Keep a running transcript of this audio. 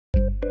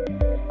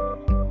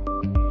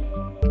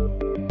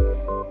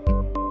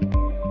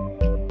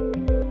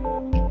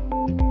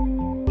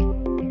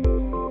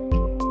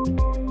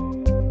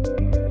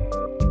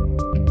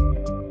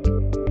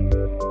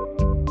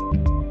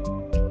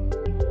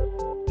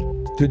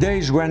Today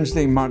is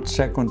Wednesday, March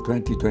 2nd,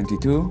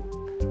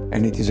 2022,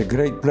 and it is a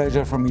great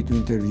pleasure for me to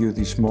interview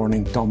this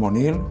morning Tom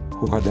O'Neill,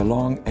 who had a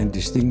long and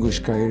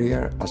distinguished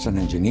career as an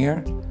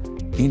engineer,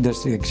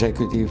 industry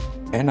executive,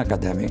 and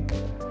academic,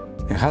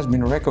 and has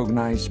been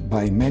recognized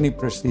by many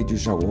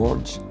prestigious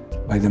awards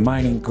by the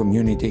mining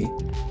community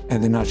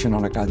and the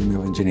National Academy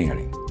of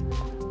Engineering.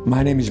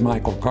 My name is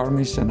Michael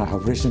Karmis, and I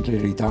have recently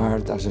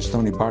retired as a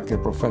Stony Barker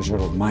Professor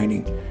of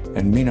Mining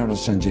and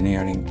Minerals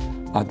Engineering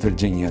at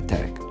Virginia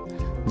Tech.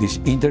 This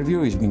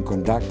interview is being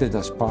conducted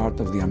as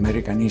part of the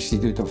American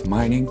Institute of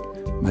Mining,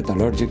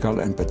 Metallurgical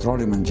and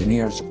Petroleum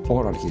Engineers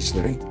Oral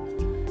History,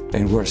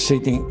 and we're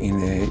sitting in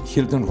the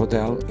Hilton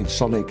Hotel in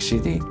Salt Lake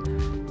City,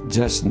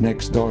 just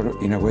next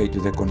door in a way to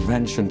the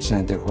convention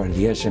center where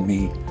the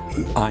SME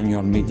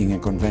annual meeting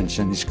and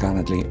convention is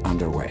currently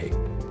underway.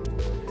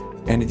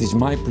 And it is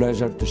my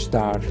pleasure to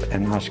start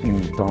and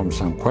asking Tom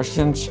some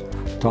questions.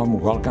 Tom,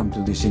 welcome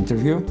to this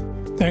interview.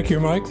 Thank you,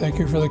 Mike. Thank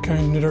you for the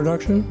kind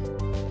introduction.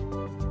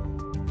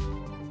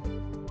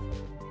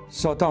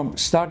 So Tom,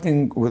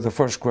 starting with the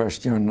first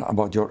question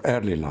about your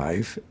early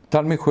life,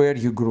 tell me where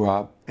you grew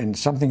up and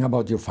something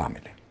about your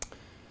family.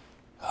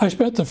 I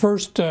spent the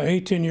first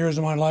 18 years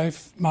of my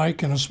life,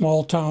 Mike, in a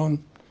small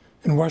town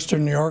in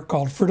western New York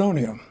called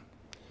Fredonia.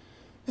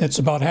 It's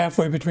about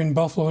halfway between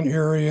Buffalo and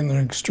Erie in the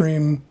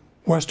extreme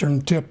western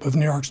tip of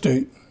New York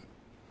State.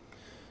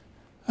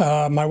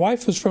 My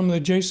wife is from the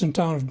adjacent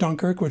town of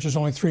Dunkirk, which is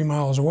only 3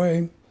 miles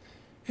away,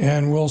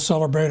 and we'll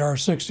celebrate our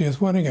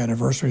 60th wedding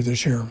anniversary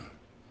this year.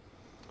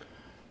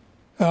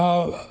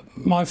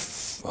 My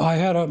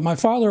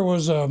father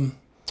was a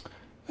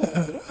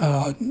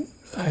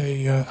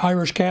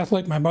Irish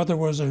Catholic. My mother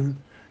was a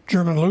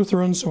German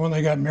Lutheran, so when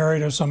they got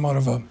married, it was somewhat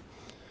of a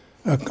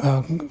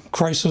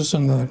crisis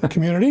in the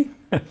community.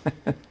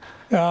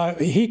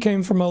 He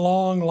came from a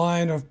long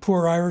line of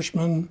poor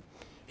Irishmen.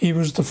 He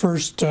was the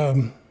first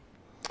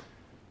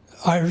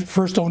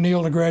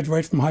O'Neill to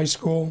graduate from high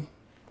school,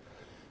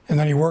 and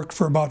then he worked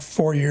for about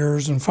 4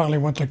 years and finally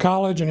went to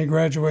college, and he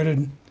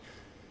graduated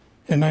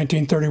in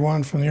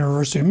 1931 from the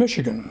University of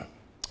Michigan.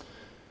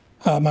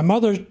 My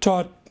mother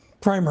taught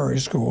primary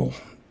school.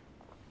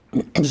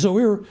 So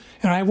and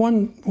I have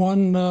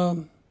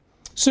one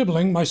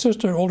sibling, my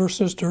sister, older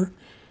sister,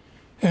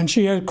 and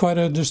she had quite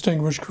a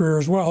distinguished career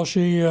as well.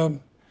 She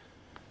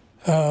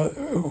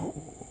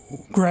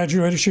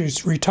graduated,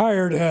 she's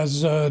retired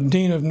as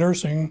Dean of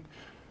Nursing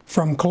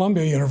from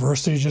Columbia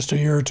University just a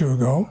year or two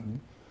ago.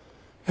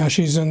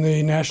 She's in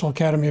the National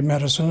Academy of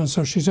Medicine, and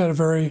so she's had a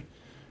very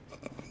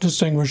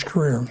distinguished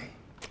career.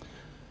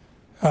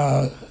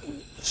 I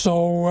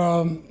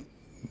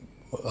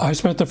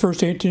spent the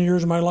first 18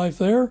 years of my life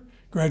there,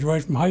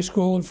 graduated from high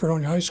school in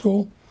Fredonia High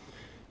School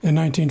in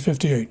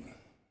 1958.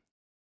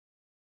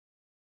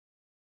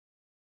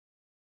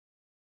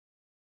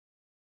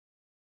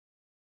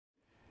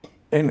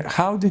 And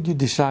how did you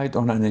decide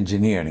on an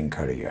engineering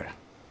career?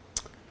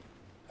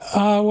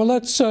 Well,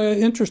 that's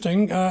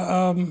interesting.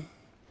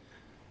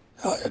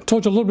 I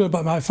told you a little bit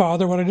about my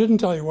father. What I didn't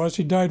tell you was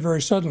he died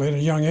very suddenly at a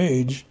young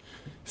age,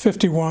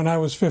 51. I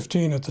was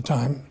 15 at the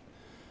time.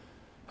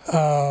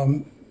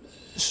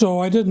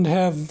 So I didn't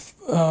have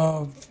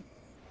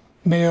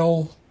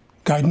male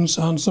guidance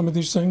on some of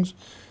these things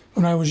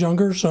when I was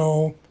younger.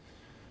 So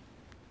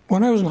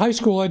when I was in high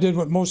school, I did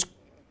what most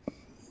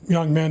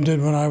young men did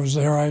when I was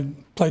there. I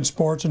played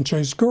sports and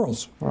chased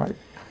girls. Right.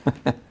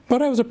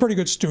 But I was a pretty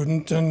good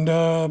student, and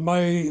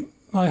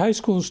my high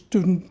school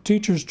student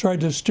teachers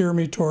tried to steer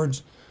me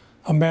towards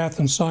a math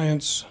and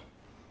science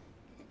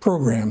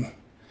program.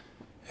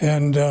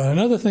 And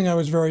another thing I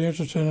was very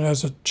interested in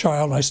as a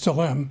child, I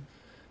still am,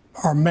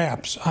 are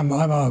maps. I'm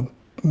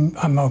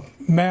a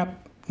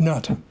map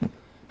nut.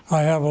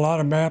 I have a lot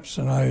of maps,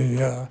 and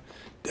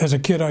as a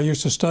kid I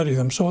used to study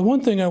them. So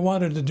one thing I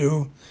wanted to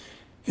do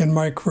in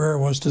my career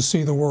was to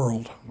see the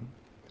world.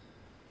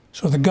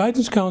 So the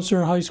guidance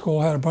counselor in high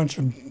school had a bunch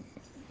of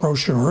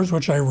brochures,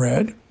 which I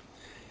read.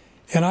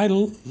 And I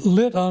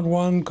lit on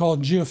one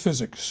called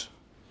Geophysics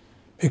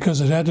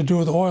because it had to do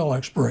with oil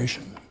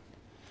exploration.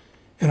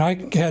 And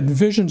I had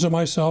visions of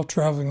myself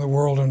traveling the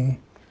world and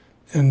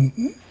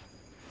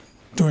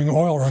doing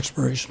oil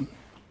exploration.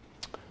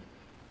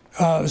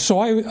 So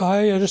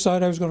I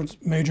decided I was going to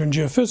major in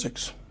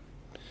geophysics.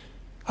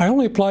 I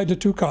only applied to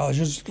 2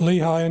 colleges,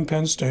 Lehigh and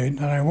Penn State,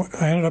 and I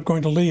ended up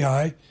going to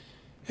Lehigh,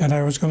 and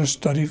I was going to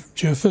study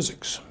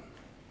geophysics.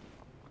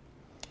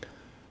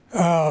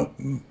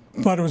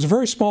 But it was a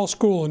very small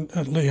school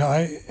at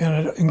Lehigh,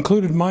 and it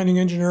included mining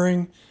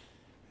engineering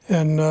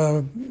and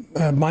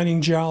mining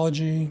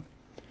geology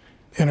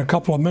and a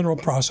couple of mineral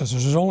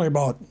processors. There's only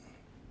about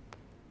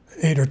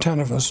 8 or 10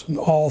 of us in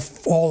all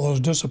those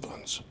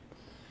disciplines.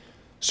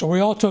 So we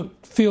all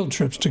took field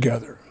trips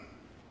together.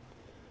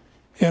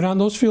 And on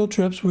those field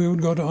trips, we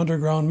would go to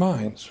underground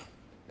mines.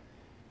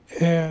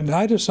 And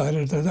I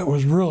decided that that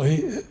was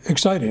really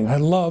exciting. I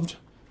loved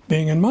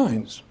being in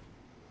mines.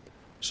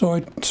 So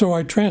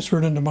I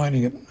transferred into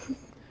mining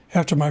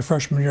after my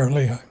freshman year at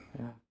Lehigh.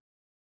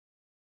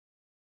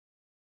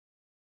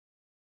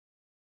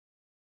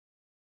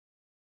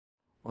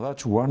 Well,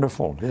 that's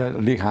wonderful. Yeah,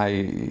 Lehigh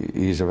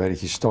is a very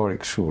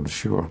historic school,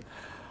 sure.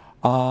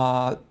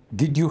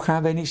 Did you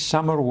have any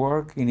summer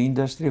work in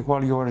industry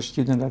while you were a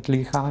student at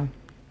Lehigh?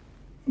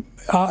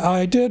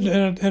 I did,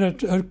 and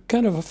it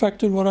kind of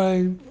affected what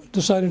I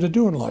decided to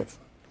do in life.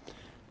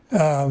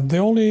 The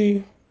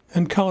only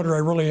encounter I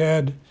really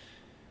had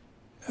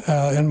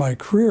in my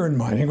career in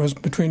mining was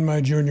between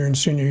my junior and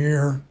senior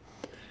year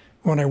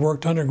when I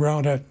worked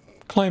underground at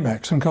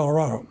Climax in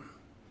Colorado.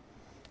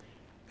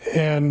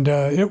 And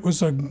it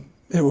was a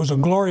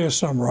glorious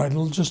summer. I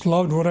just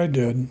loved what I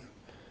did.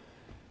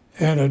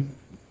 And it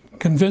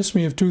convinced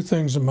me of two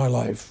things in my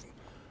life.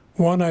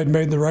 One, I'd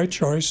made the right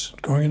choice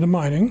going into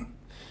mining.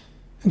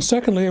 And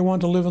secondly, I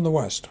wanted to live in the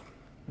West.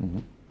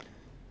 Mm-hmm.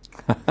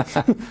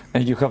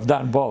 And you have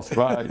done both,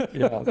 right?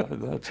 Yeah,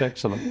 that's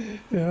excellent.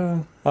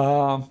 Yeah.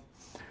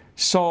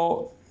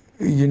 So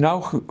you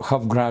now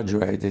have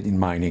graduated in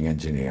mining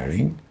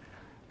engineering.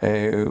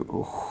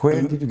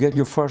 Where did you get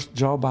your first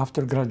job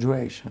after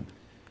graduation?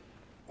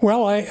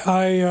 Well,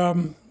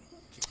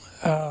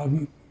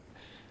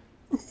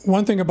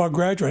 one thing about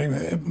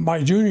graduating,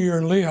 my junior year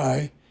in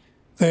Lehigh,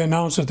 they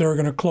announced that they were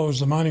going to close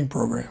the mining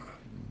program.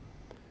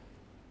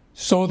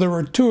 So there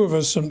were two of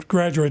us that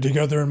graduated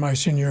together in my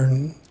senior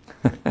year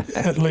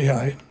at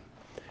Lehigh.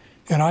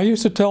 And I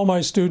used to tell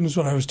my students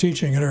when I was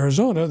teaching in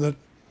Arizona that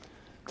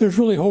there's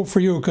really hope for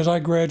you because I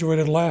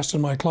graduated last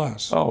in my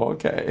class. Oh,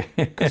 okay.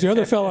 Because the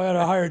other fellow had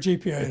a higher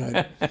GPA than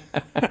I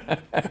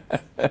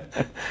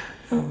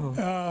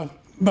did.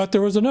 But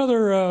there was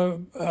another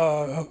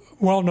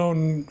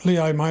well-known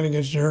Lehigh mining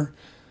engineer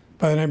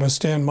by the name of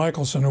Stan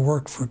Michelson who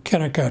worked for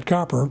Kennecott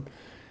Copper.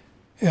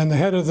 And the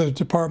head of the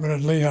department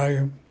at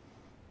Lehigh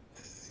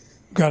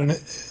got an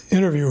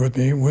interview with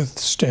me with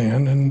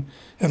Stan, and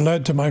it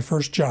led to my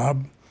first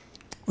job,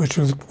 which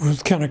was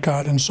with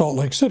Kennecott in Salt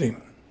Lake City.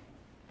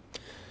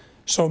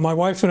 So my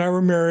wife and I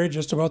were married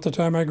just about the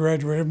time I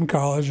graduated from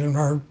college,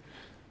 and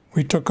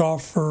we took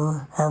off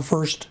for our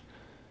first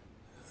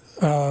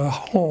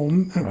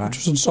home, right, which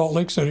was in Salt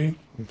Lake City,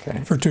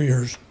 okay, for 2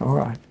 years. All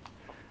right.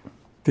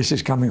 This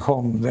is coming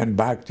home then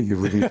back to you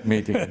with this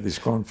meeting, this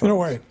conference. In a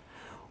way.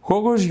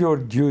 What was your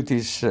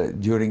duties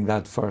during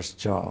that first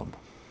job?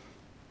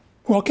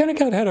 Well,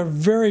 Kennecott had a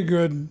very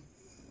good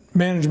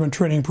management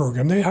training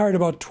program. They hired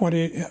about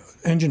 20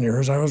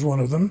 engineers, I was one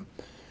of them,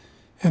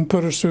 and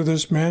put us through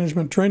this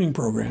management training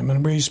program.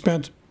 And we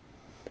spent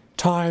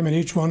time in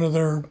each one of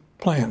their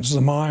plants, the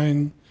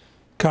mine,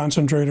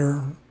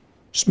 concentrator,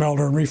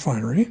 smelter, and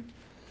refinery.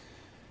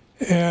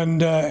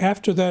 And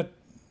after that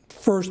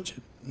first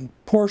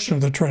portion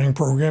of the training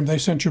program, they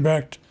sent you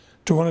back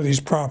to one of these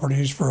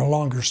properties for a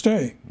longer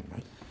stay.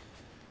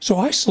 So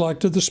I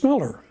selected the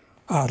smelter,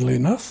 oddly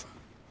enough.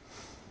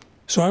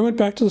 So I went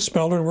back to the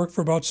smelter and worked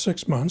for about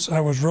 6 months. I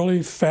was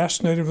really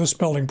fascinated with the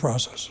smelting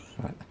process.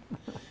 Right.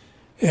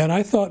 And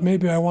I thought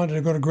maybe I wanted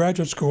to go to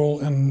graduate school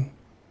in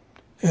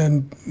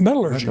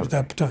metallurgy at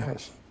that time.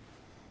 Yes.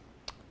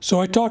 So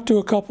I talked to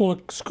a couple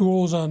of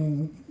schools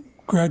on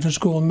graduate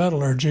school in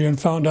metallurgy and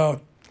found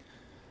out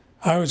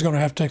I was going to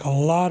have to take a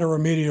lot of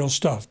remedial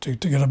stuff to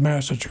get a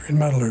master's degree in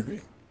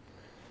metallurgy.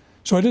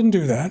 So I didn't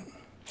do that.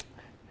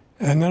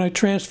 And then I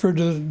transferred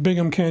to the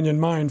Bingham Canyon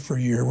mine for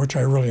a year, which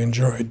I really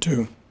enjoyed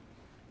too.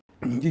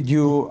 Did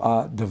you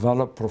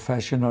develop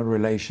professional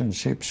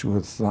relationships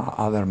with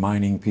other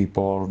mining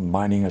people,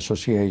 mining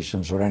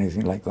associations, or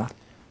anything like that?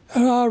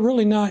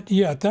 Really not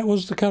yet. That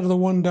was kind of the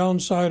one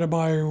downside of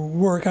my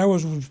work. I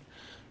was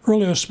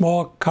really a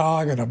small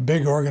cog in a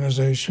big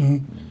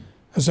organization.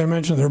 As I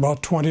mentioned, there were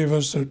about 20 of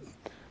us that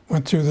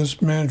went through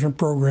this management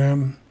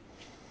program.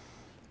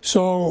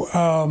 So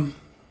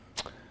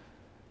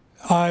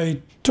I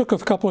took a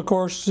couple of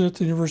courses at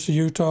the University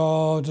of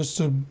Utah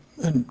just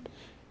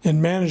in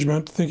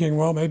management, thinking,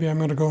 well, maybe I'm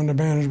going to go into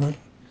management.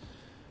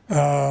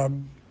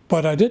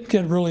 But I didn't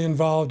get really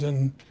involved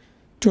in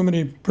too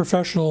many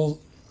professional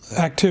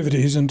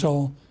activities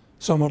until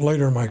somewhat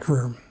later in my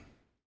career.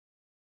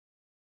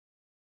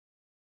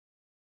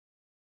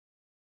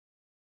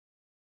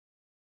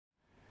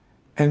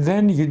 And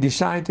then you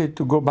decided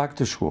to go back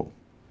to school.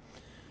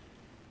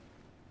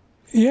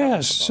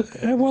 Yes.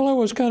 Well, it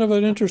was kind of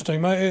an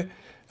interesting. I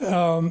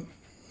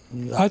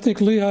think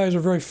Lehigh is a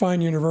very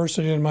fine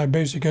university, and my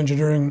basic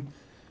engineering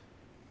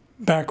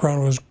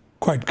background was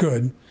quite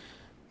good.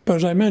 But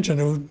as I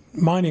mentioned,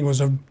 mining was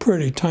a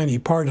pretty tiny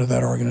part of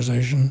that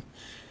organization.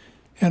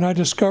 And I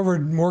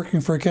discovered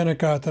working for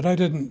Kennecott that I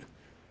didn't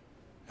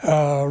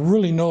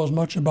really know as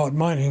much about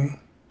mining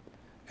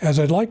as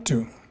I'd like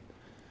to.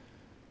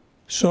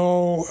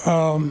 So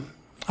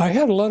I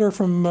had a letter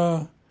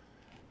from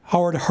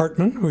Howard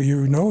Hartman, who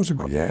you know was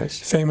a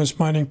famous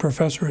mining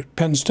professor at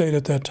Penn State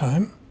at that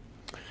time.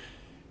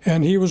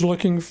 And he was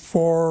looking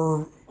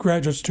for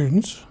graduate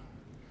students.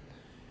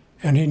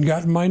 And he'd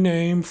gotten my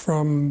name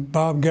from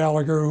Bob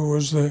Gallagher, who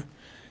was the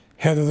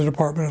head of the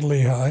department at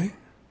Lehigh.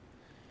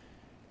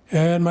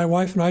 And my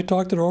wife and I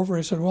talked it over.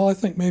 He said, well, I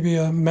think maybe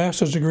a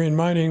master's degree in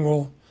mining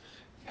will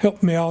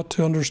help me out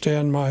to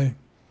understand my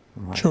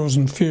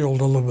chosen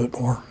field a little bit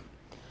more.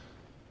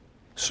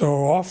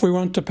 So off we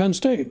went to Penn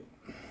State.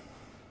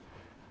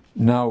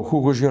 Now, who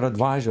was your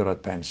advisor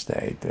at Penn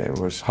State?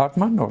 Was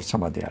Hartman or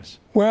somebody else?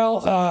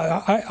 Well,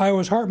 I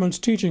was Hartman's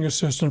teaching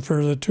assistant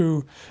for the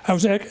two. I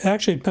was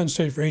actually at Penn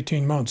State for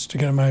 18 months to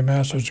get my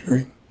master's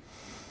degree.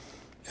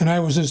 And I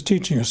was his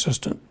teaching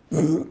assistant.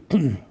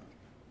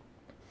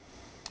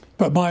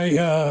 But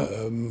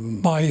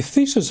my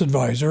thesis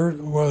advisor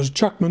was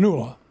Chuck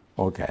Manula.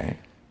 Okay.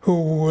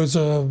 Who was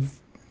a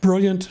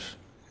brilliant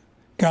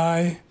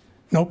guy,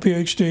 no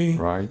PhD.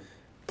 Right.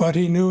 But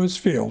he knew his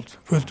field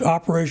with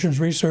operations,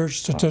 research,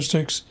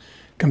 statistics,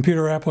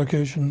 computer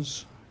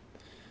applications.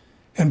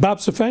 And Bob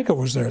Stefanko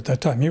was there at that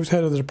time. He was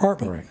head of the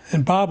department. Right.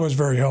 And Bob was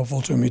very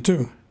helpful to me,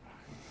 too.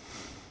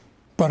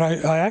 But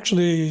I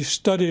actually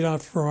studied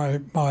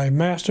for my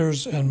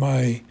master's and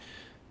my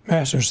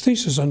master's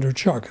thesis under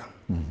Chuck.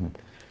 Mm-hmm.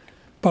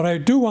 But I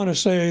do want to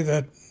say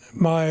that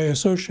my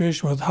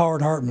association with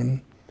Howard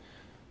Hartman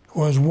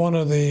was one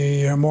of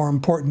the more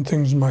important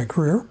things in my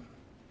career.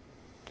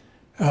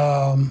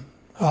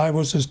 I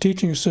was his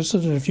teaching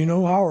assistant, and if you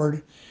know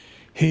Howard,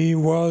 he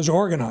was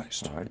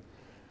organized. Right.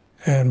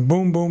 And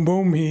boom, boom,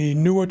 boom, he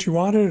knew what you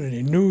wanted,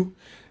 and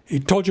he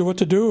told you what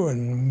to do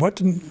and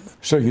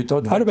so you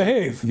taught how to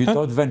behave. You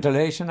taught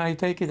ventilation, I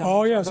take it?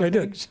 Oh, yes, I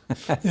did.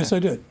 Yes, I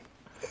did.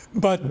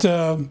 But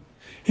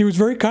he was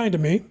very kind to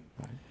me,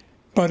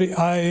 but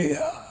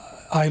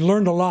I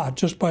learned a lot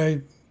just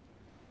by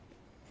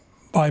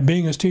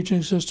being his teaching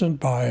assistant,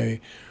 by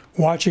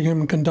watching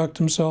him conduct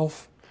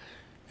himself.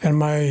 And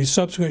my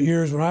subsequent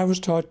years when I was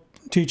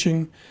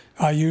teaching,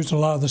 I used a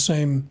lot of the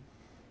same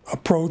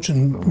approach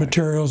and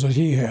materials that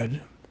he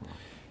had.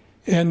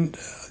 And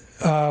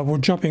we're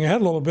jumping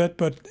ahead a little bit,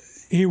 but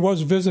he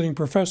was visiting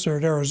professor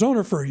at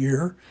Arizona for a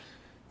year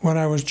when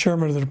I was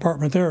chairman of the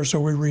department there, so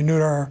we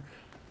renewed our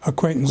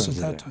acquaintance at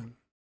that time.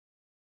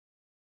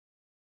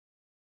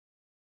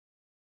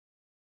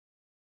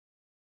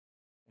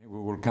 We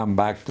will come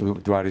back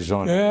to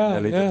Arizona a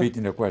little bit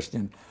in the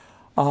question.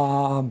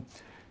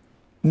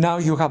 Now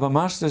you have a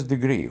master's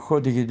degree.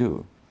 What do you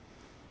do?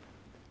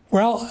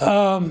 Well,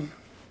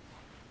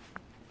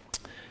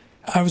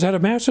 I had a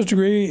master's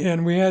degree,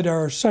 and we had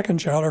our second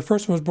child. Our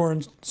first one was born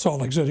in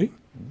Salt Lake City.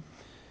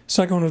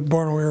 Second one was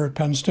born when we were at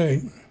Penn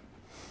State.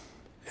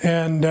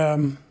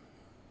 And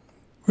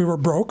we were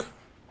broke,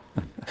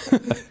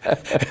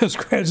 as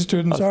grad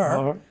students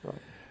are.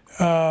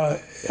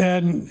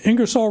 And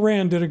Ingersoll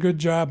Rand did a good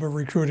job of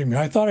recruiting me.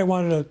 I thought I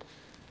wanted to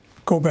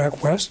go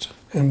back west,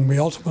 and we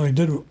ultimately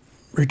did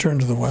return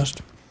to the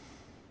West.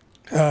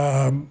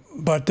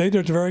 But they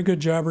did a very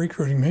good job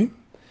recruiting me.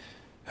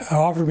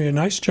 Offered me a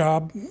nice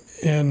job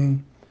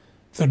in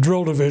the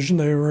drill division.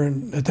 They were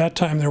at that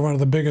time, they were one of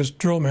the biggest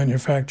drill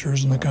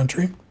manufacturers in the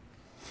country.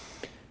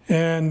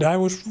 And I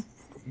was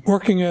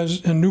working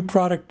in new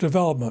product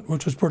development,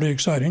 which was pretty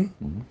exciting.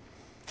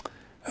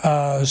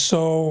 Mm-hmm.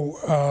 So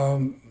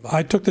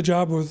I took the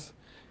job with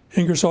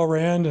Ingersoll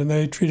Rand, and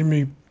they treated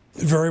me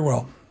very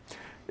well.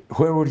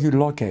 Where were you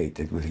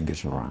located with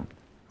Ingersoll Rand?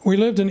 We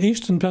lived in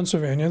Easton,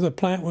 Pennsylvania. The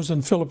plant was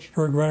in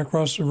Phillipsburg, right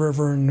across the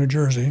river in New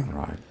Jersey.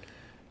 Right.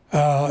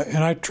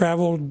 And I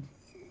traveled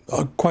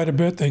quite a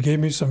bit. They gave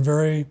me some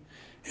very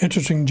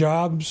interesting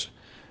jobs.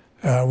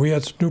 We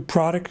had some new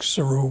products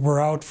that were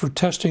out for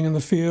testing in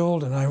the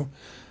field, and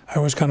I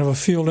was kind of a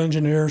field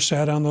engineer,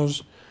 sat on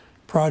those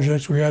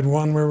projects. We had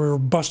one where we were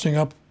busting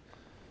up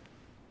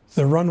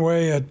the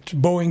runway at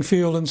Boeing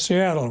Field in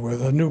Seattle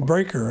with a new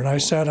breaker, and I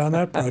sat on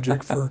that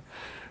project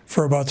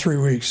for about 3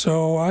 weeks.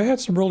 So I had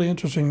some really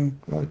interesting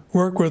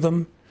work with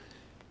them.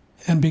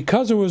 And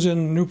because it was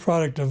in new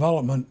product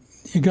development,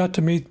 you got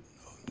to meet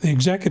the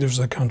executives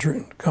of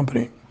the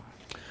company.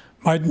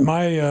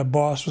 My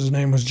boss, his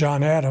name was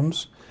John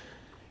Adams,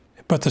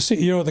 but the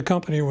CEO of the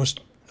company was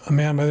a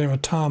man by the name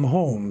of Tom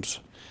Holmes.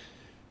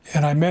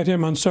 And I met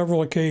him on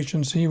several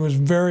occasions. He was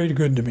very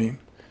good to me.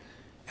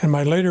 In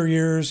my later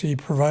years, he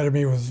provided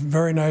me with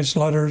very nice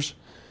letters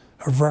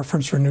of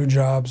reference for new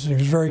jobs. He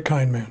was a very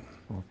kind man.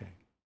 Okay.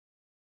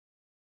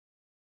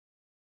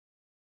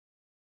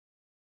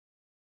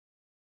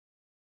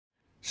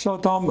 So,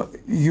 Tom,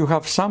 you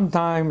have some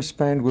time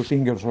spent with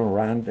Ingersoll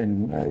Rand,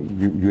 and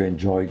you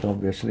enjoyed,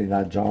 obviously,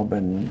 that job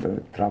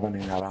and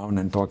traveling around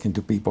and talking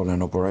to people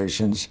and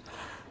operations.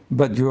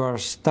 But you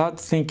start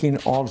thinking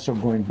also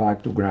going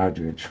back to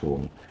graduate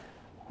school.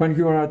 When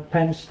you were at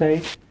Penn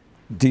State,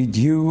 did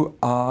you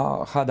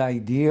had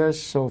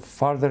ideas of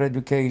further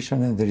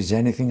education, and there is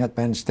anything at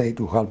Penn State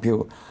to help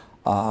you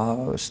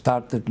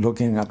started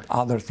looking at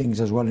other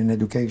things as well in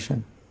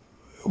education?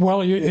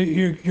 Well,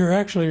 you're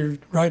actually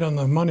right on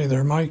the money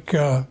there, Mike.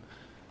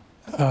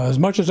 As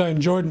much as I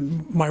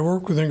enjoyed my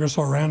work with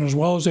Ingersoll Rand, as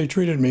well as they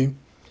treated me,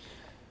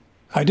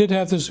 I did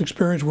have this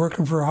experience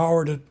working for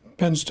Howard at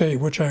Penn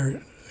State, which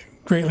I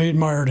greatly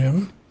admired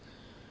him.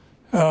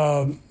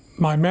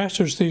 My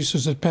master's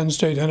thesis at Penn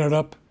State ended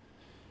up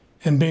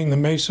in being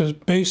the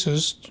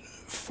basis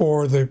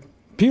for the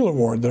Peel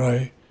Award that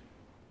I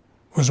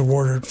was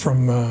awarded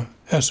from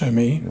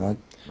SME.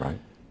 Right.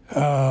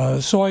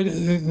 So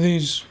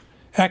these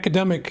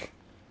academic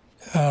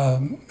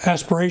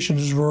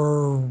aspirations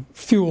were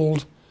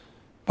fueled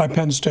by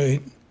Penn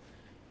State.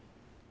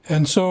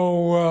 And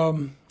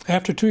so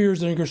after 2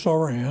 years at Ingersoll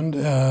Rand,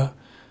 I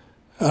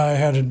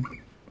had to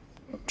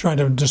try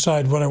to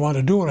decide what I wanted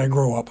to do when I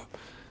grow up.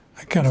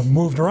 I kind of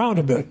moved around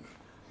a bit.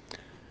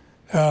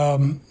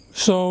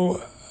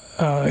 Ingersoll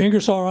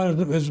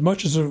Rand, as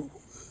much as it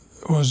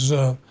was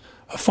a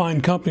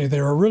fine company,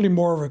 they were really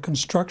more of a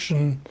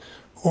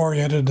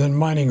construction-oriented than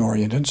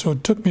mining-oriented. So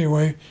it took me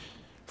away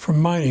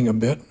from mining a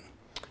bit.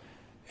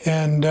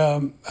 And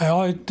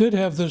I did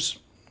have this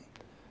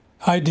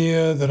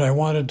idea that I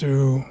wanted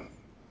to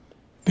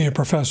be a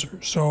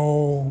professor.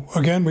 So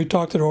again, we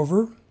talked it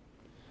over,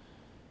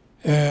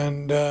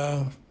 and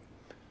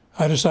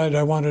I decided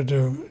I wanted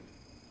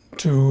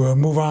to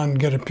move on and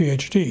get a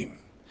PhD.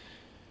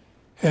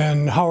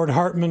 And Howard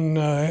Hartman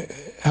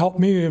helped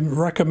me and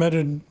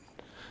recommended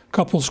a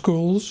couple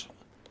schools.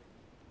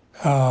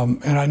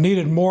 And I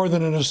needed more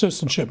than an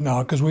assistantship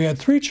now, because we had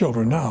 3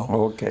 children now.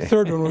 Okay. The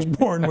third one was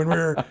born when we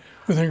were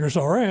with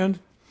Ingersoll Rand.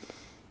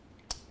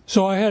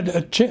 So I had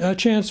a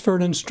chance for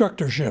an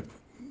instructorship,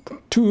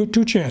 two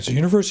chances,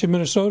 University of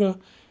Minnesota,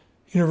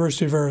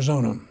 University of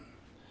Arizona.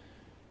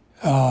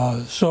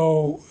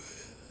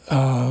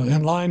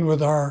 In line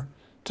with our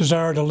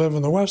desire to live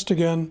in the West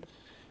again,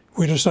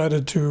 we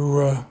decided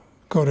to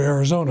go to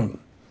Arizona.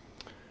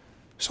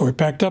 So we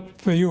packed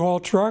up a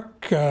U-Haul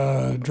truck,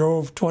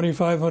 drove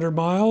 2,500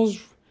 miles,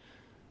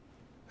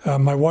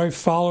 my wife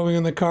following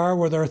in the car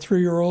with our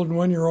 3-year-old and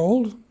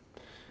 1-year-old,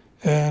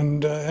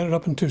 and ended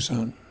up in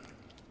Tucson.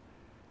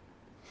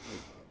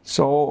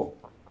 So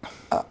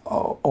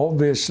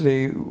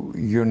obviously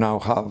you now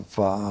have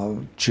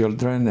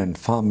children and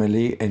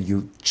family, and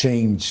you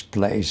change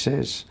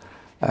places.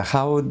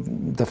 How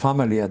the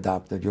family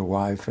adapted, your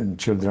wife and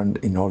children,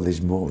 in all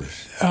these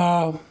moves?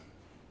 Well,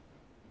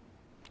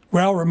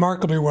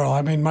 remarkably well.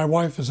 I mean, my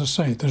wife is a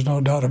saint, there's no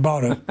doubt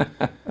about it.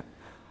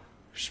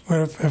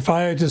 If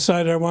I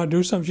decided I want to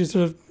do something, she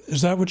said,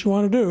 "Is that what you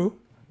want to do?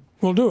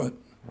 We'll do it."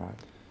 Right.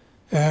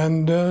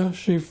 And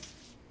she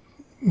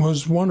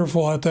was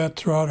wonderful at that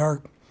throughout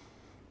our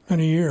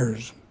many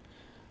years.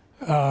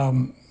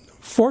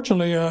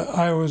 Fortunately,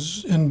 I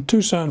was in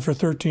Tucson for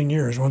 13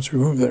 years once we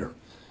moved there.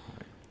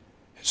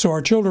 So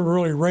our children were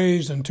really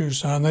raised in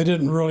Tucson. They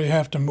didn't really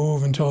have to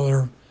move until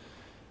they're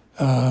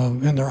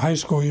in their high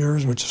school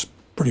years, which is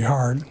pretty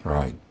hard.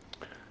 Right.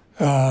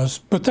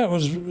 But that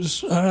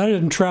was, I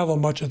didn't travel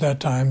much at that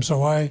time,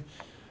 so I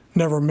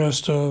never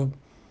missed a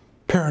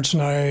parents'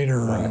 night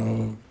or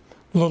a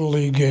Little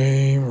League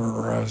game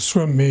or a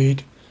swim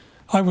meet.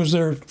 I was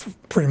there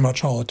pretty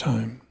much all the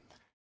time.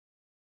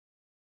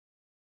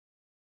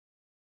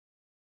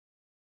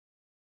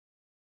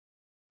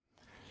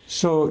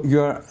 So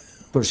you're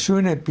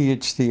pursuing a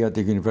PhD at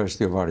the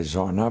University of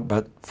Arizona,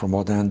 but from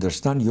what I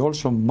understand, you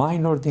also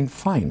minored in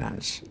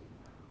finance,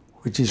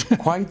 which is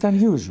quite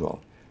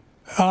unusual.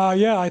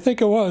 Yeah, I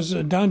think it was.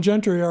 Don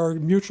Gentry, our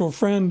mutual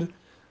friend,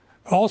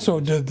 also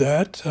did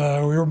that.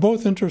 We were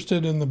both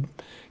interested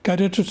got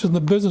interested in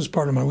the business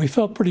part of mining. We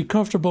felt pretty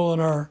comfortable in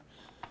our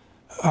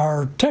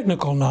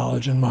technical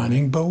knowledge in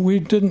mining, but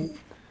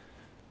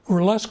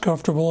we're less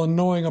comfortable in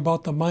knowing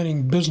about the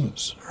mining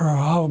business, or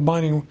how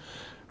mining,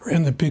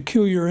 and the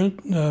peculiar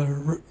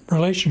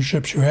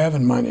relationships you have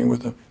in mining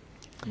with the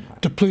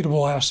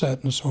depletable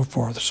asset and so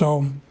forth.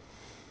 So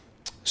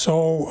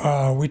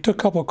we took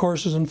a couple of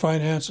courses in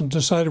finance and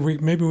decided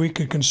maybe we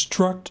could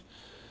construct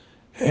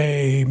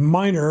a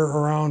minor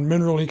around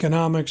mineral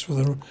economics with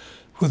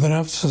an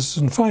emphasis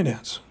in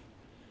finance.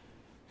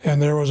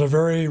 And there was a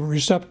very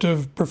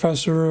receptive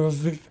professor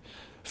of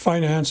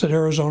finance at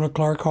Arizona,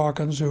 Clark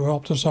Hawkins, who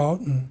helped us out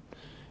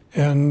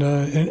and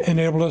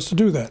enabled us to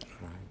do that.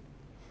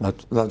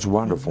 That's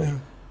wonderful.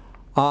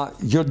 Yeah.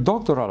 Your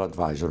doctoral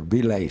advisor,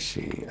 Bill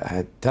Lacey,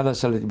 tell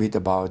us a little bit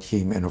about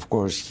him. And of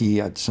course,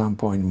 he at some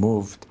point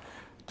moved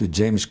to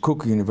James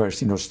Cook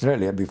University in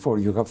Australia before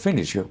you have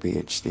finished your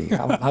PhD.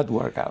 How did that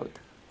work out?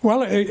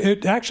 Well,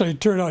 it actually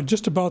turned out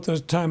just about the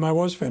time I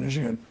was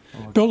finishing it.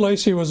 Okay. Bill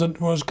Lacey was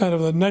kind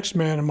of the next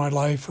man in my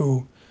life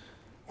who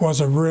was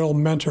a real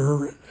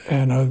mentor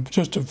and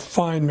just a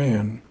fine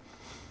man.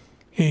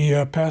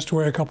 He passed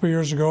away a couple of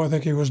years ago. I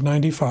think he was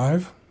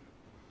 95.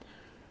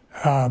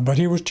 But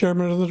he was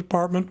chairman of the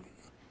department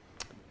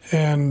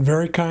and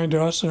very kind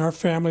to us and our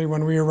family.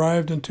 When we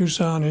arrived in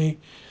Tucson,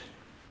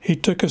 he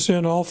took us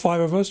in, all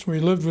 5 of us. We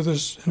lived with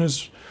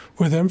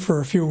him for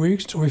a few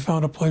weeks till we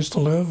found a place to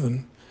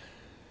live.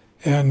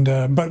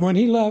 But when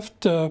he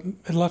left,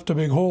 it left a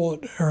big hole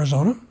at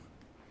Arizona.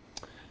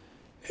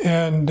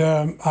 And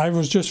I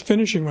was just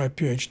finishing my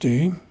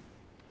PhD.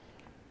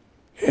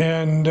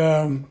 And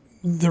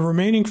the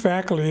remaining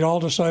faculty had all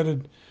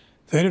decided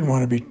they didn't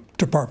want to be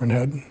department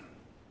head.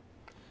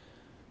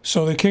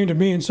 So they came to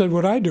me and said,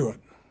 would I do it?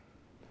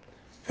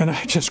 And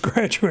I just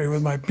graduated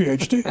with my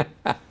PhD.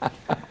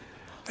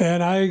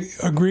 And I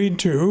agreed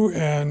to,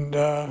 and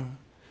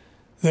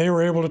they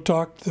were able to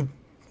talk the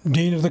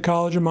dean of the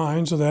College of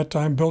Mines at that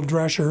time, Bill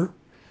Drescher,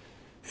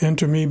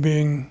 into me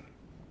being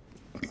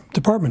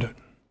department head.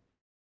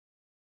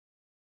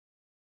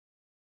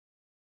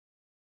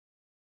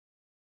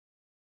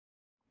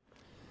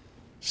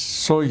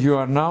 So you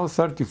are now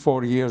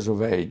 34 years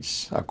of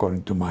age,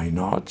 according to my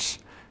notes.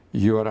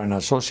 You are an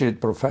associate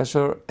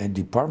professor and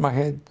department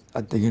head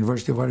at the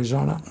University of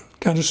Arizona.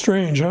 Kind of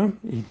strange, huh?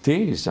 It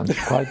is, and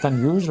quite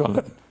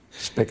unusual,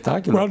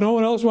 spectacular. Well, no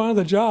one else wanted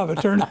the job,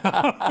 it turned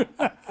out.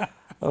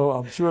 Oh,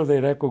 I'm sure they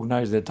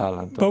recognize the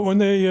talent. But when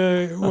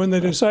they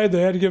decided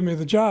they had to give me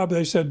the job,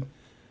 they said,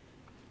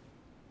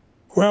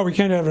 well, we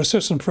can't have an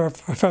assistant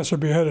professor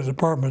be head of the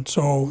department.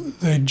 So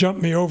they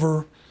jumped me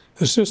over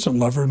the assistant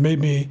level and made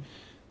me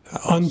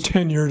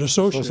untenured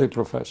associate. Associate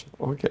professor,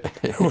 okay.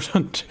 I was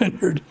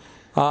untenured.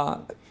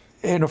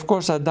 And of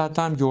course, at that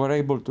time, you were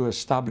able to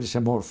establish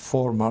a more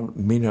formal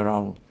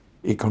mineral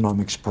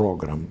economics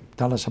program.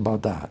 Tell us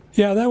about that.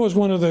 Yeah, that was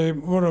one of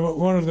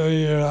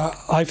the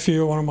I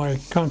feel one of my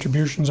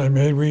contributions I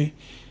made. We,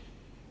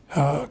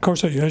 of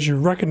course, as you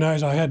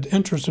recognize, I had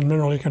interest in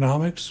mineral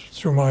economics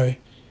through my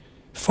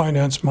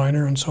finance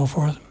minor and so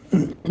forth.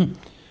 And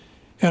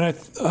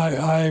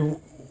I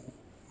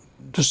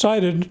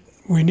decided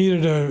we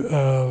needed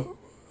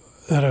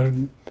that a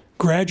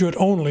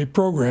graduate-only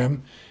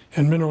program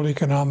in mineral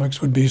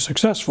economics would be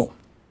successful.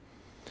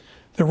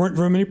 There weren't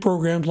very many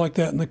programs like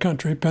that in the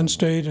country. Penn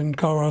State and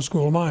Colorado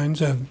School of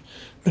Mines have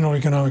mineral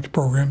economics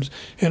programs,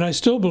 and I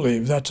still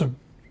believe that's a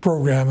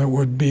program that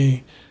would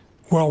be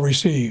well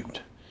received.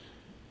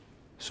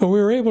 So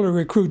we were able to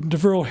recruit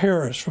DeVerl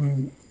Harris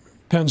from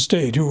Penn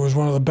State, who was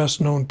one of the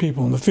best-known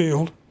people in the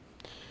field,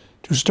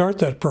 to start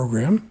that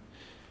program.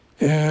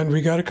 And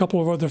we got a couple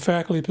of other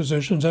faculty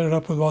positions, ended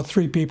up with about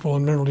 3 people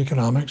in mineral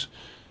economics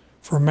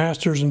for a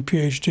master's and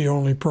PhD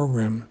only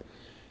program.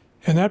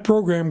 And that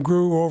program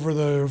grew over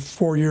the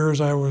 4 years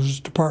I was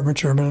department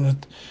chairman.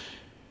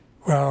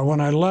 And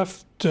when I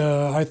left,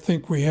 I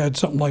think we had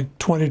something like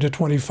 20 to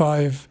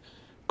 25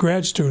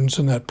 grad students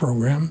in that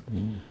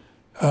program.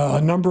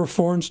 A number of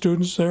foreign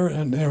students there,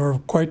 and they were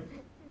quite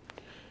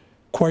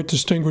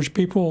distinguished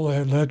people.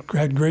 They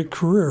had great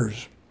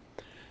careers.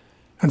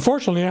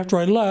 Unfortunately, after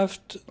I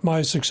left,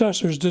 my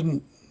successors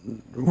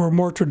were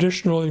more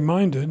traditionally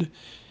minded,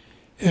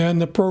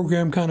 and the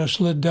program kind of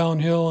slid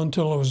downhill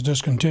until it was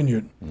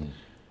discontinued.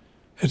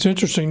 It's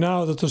interesting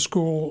now that the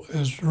school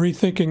is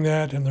rethinking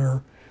that, and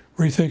they're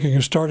rethinking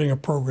of starting a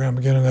program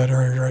again in that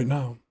area right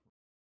now.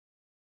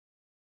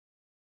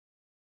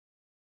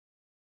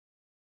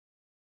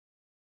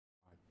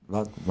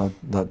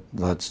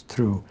 That's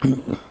true.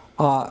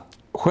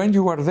 When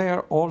you were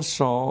there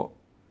also,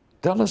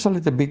 tell us a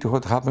little bit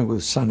what happened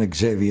with San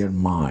Xavier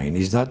mine.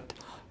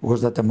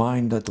 Was that a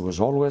mine that was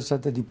always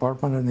at the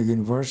department and the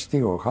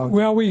university, or how?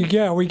 Well, we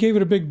gave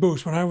it a big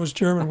boost. When I was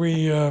chairman,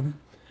 we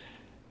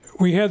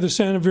had the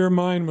San Xavier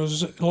mine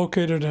was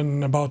located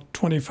in about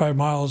 25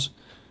 miles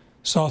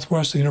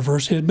southwest of the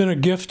university. It had been a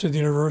gift to the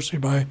university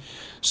by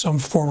some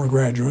former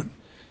graduate,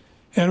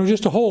 and it was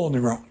just a hole in the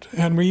ground.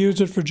 And we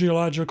used it for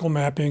geological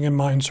mapping and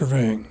mine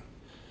surveying.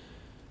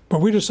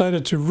 But we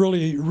decided to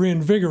really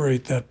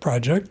reinvigorate that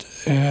project,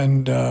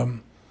 and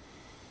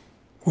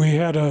we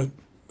had a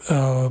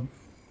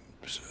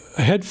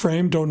head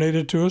frame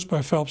donated to us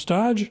by Phelps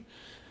Dodge,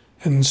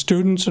 and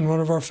students and one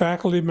of our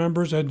faculty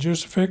members, Ed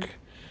Jusific,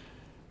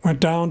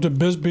 went down to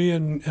Bisbee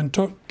and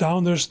took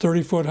down this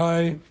 30-foot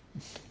high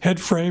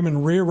head frame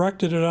and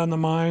re-erected it on the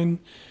mine.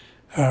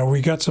 We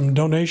got some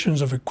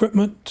donations of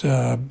equipment,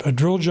 a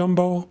drill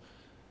jumbo,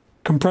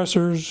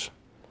 compressors,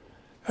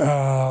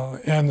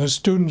 and the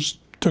students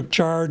took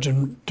charge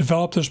and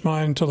developed this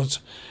mine until it's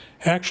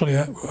actually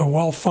a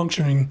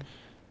well-functioning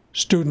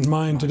student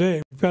mine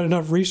today. We've got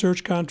enough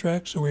research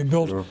contracts, so we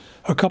built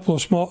a couple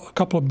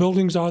of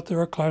buildings out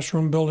there, a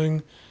classroom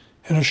building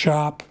and a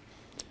shop,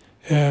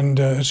 and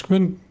it's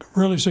been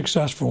really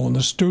successful. And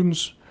the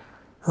students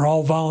are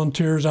all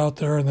volunteers out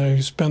there, and they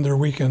spend their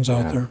weekends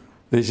out there.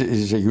 This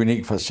is a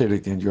unique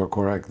facility, and you're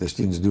correct. The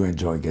students do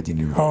enjoy getting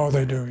involved. Oh,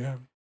 they do, yeah.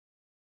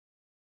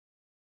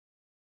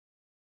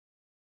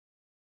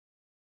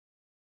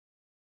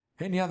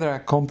 Any other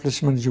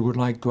accomplishments you would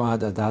like to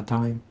add at that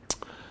time?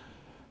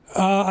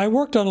 I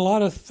worked on a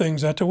lot of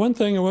things. One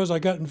thing was I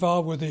got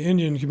involved with the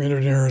Indian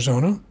community in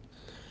Arizona.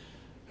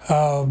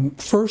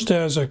 First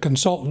as a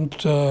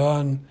consultant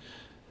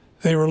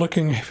they were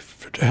looking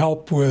to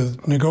help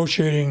with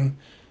negotiating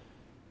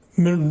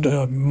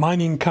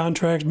mining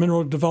contracts,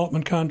 mineral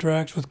development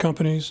contracts with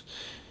companies.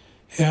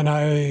 And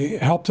I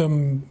helped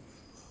them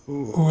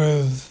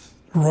with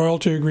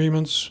royalty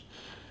agreements.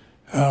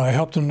 I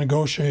helped them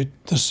negotiate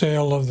the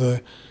sale of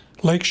the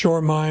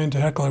Lakeshore mine to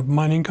Hecla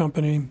Mining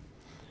Company.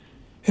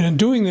 And in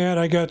doing that,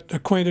 I got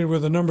acquainted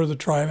with a number of the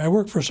tribes. I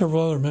worked for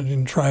several other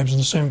Indian tribes in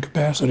the same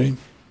capacity.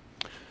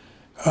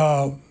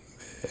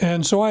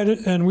 And so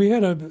we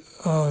had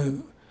a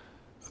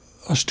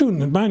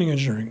student in mining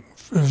engineering.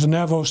 He was a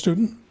Navajo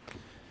student,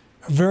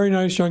 a very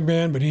nice young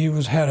man, but he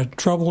had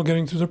trouble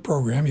getting through the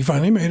program. He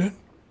finally made it.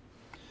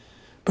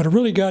 But it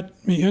really got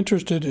me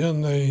interested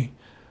in the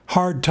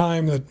hard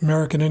time that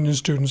American Indian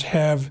students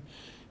have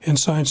in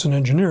science and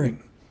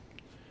engineering.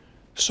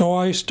 So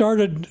I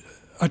started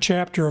a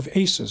chapter of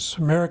ACES,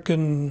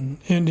 American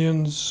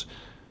Indians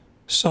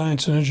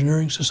Science and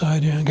Engineering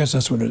Society. I guess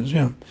that's what it is,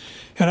 yeah.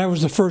 And I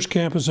was the first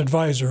campus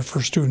advisor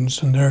for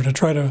students in there to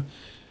try to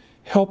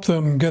help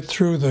them get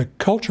through the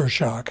culture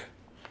shock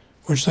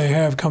which they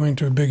have coming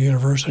to a big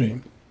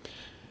university.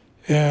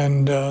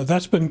 And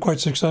that's been quite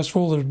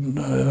successful.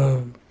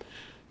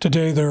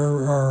 Today there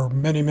are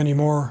many, many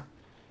more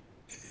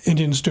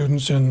Indian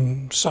students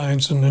in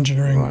science and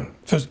engineering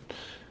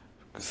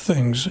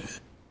things.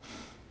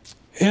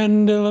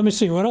 And let me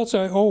see, what else?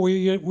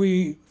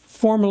 We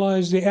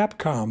formalized the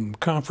APCOM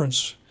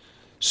conference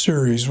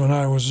series when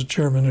I was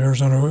chairman in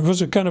Arizona. It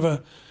was a kind of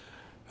a,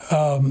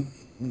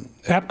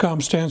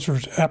 APCOM stands for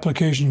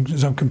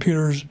Applications of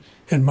Computers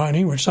in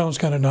Mining, which sounds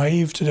kind of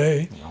naive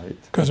today,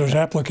 because there's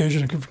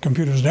application of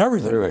computers in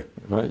everything.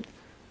 Right.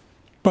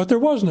 But there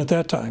wasn't at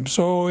that time.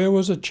 So it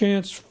was a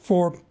chance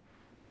for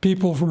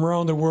people from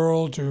around the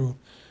world to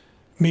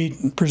meet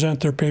and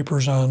present their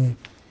papers on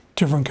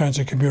different kinds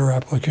of computer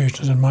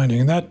applications in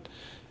mining. And that,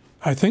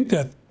 I think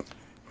that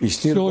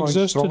still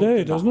exists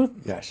today, doesn't it?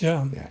 Yes.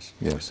 Yeah.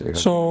 Yes.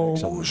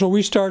 So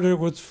we started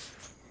with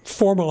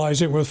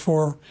formalizing it with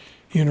 4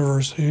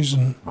 universities,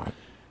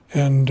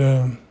 and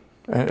so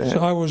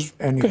I was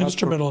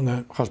instrumental in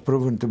that. Has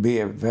proven to be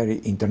a very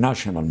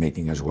international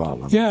meeting as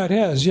well. Yeah, it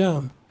has.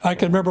 Yeah, I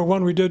can remember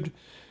one we did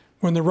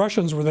when the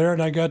Russians were there,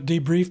 and I got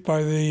debriefed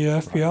by the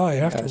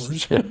FBI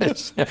afterwards.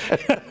 Yes.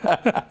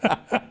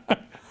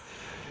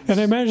 And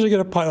I managed to get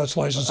a pilot's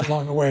license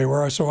along the way,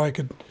 so I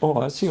could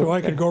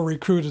go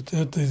recruit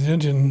at the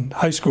Indian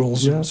high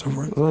schools and so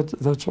forth.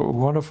 That's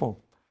wonderful.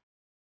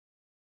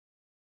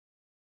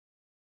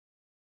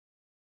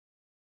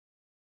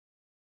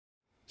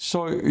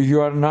 So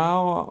you are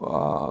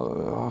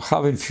now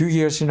having a few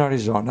years in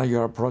Arizona.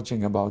 You're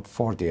approaching about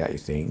 40, I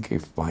think,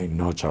 if my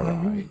notes are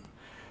right.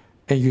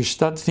 And you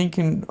start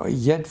thinking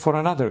yet for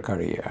another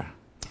career.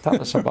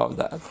 Tell us about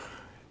that.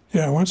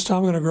 Yeah, when's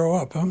Tom going to grow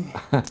up?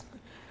 Huh?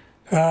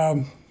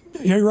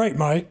 You're right,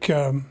 Mike.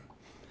 I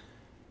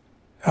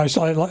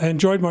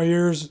enjoyed my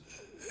years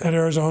at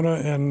Arizona,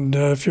 and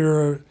if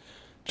you're a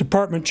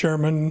department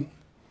chairman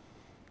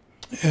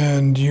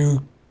and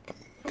you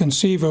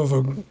conceive of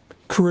a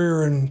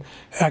career in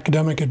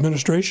academic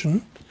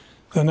administration,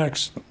 the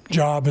next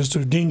job is to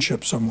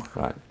deanship somewhere.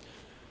 Right.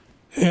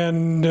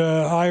 And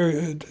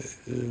in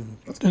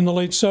the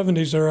late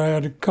 70s there, I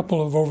had a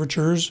couple of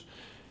overtures,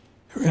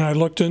 and I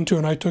looked into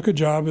and I took a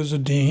job as a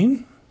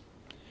dean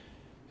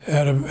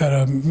at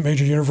a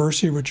major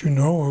university, which you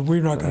know,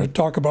 we're not going to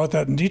talk about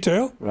that in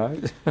detail.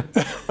 Right.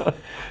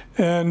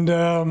 And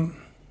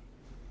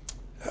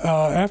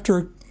after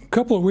a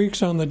couple of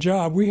weeks on the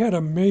job, we had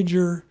a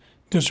major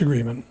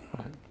disagreement.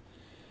 Right.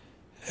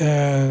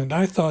 And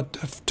I thought,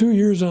 if 2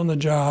 years on the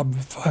job,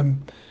 if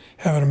I'm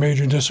having a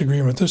major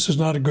disagreement, this is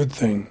not a good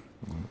thing.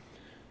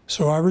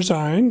 So I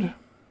resigned,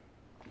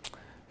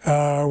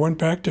 went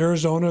back to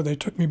Arizona. They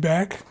took me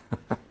back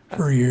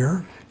for a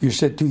year. You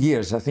said 2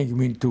 years. I think you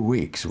mean 2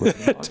 weeks.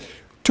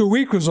 2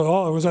 weeks was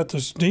all. I was at the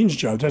dean's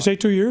job. Did I say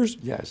 2 years?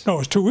 Yes. No, it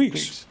was 2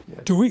 weeks. Yes.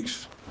 2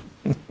 weeks.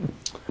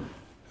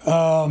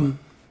 So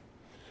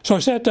I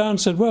sat down and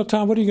said, well,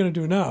 Tom, what are you going to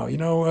do now? You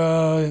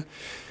know,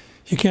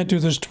 you can't do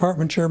this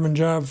department chairman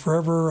job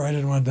forever. I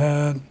didn't want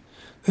that.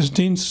 This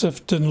dean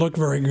stuff didn't look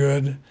very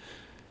good.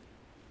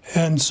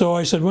 And so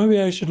I said,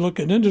 maybe I should look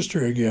at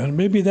industry again.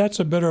 Maybe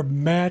that's a better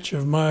match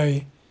of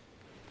my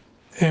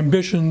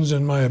ambitions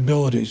and my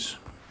abilities.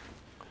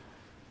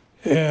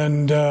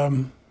 And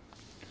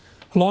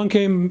along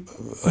came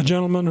a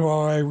gentleman who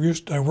I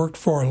worked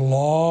for a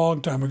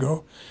long time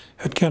ago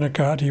at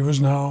Kennecott. He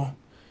was now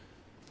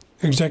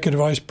executive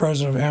vice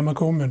president of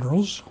AMICO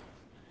Minerals.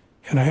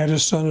 And I had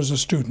his son as a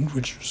student,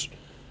 which was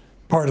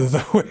part of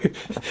the way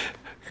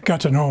I got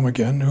to know him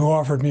again, who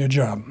offered me a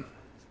job.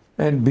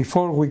 And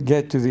before we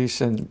get to this,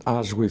 and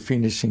as we're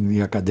finishing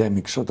the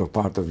academic sort of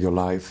part of your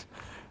life,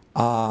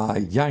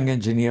 young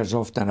engineers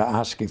often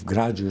ask if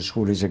graduate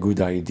school is a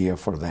good idea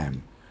for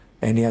them.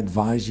 Any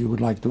advice you would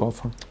like to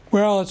offer?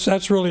 Well,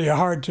 that's really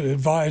hard to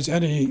advise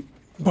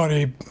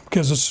anybody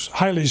because it's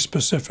highly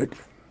specific.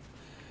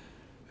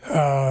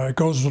 It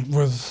goes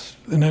with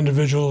an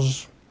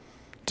individual's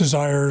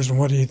desires and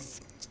what he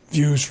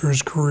views for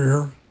his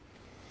career.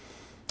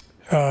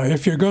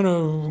 If you're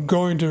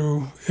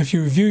if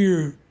you view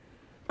your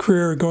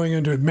career going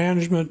into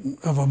management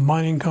of a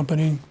mining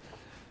company,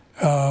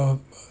 a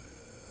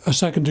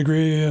second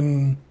degree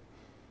in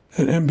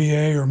an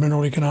MBA or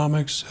mineral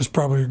economics is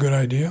probably a good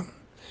idea.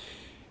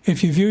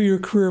 If you view your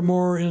career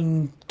more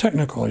in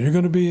technical, you're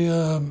going to be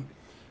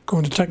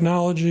going to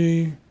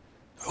technology,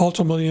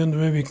 ultimately into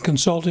maybe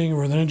consulting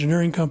or an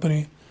engineering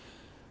company,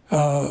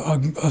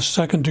 a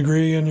second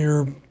degree in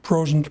your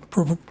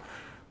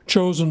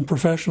chosen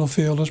professional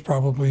field is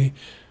probably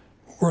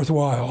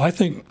worthwhile. I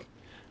think,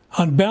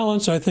 on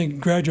balance, I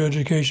think graduate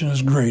education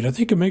is great. I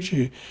think it makes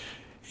you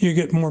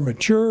get more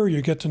mature,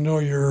 you get to know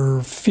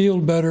your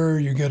field better,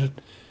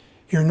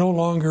 you're no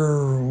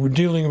longer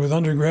dealing with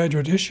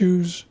undergraduate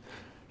issues,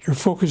 you're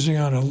focusing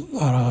on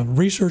a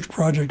research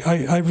project.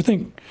 I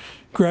think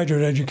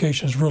graduate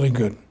education is really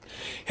good.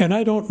 And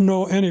I don't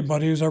know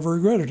anybody who's ever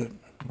regretted it.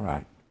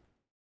 Right.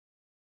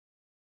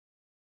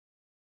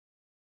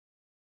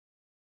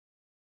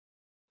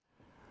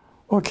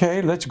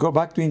 Okay, let's go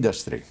back to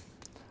industry.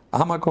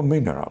 APCOM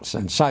Minerals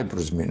and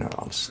Cyprus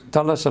Minerals.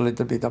 Tell us a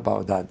little bit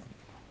about that.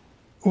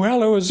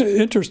 Well, it was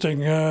interesting.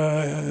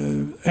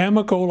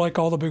 AMCO, like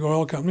all the big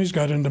oil companies,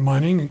 got into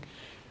mining.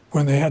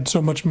 When they had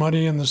so much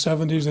money in the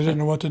 70s, they didn't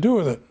know what to do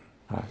with it.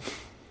 Right.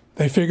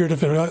 They figured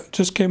if it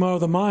just came out of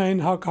the mine,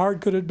 how hard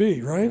could it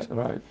be, right?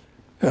 Right.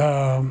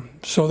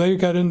 So they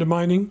got into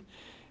mining,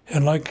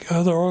 and like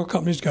other oil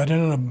companies, got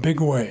in a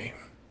big way.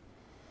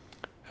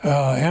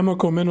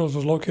 AMCO Minerals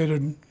was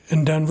located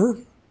in Denver,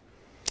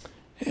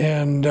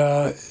 and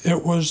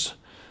it was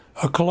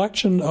a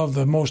collection of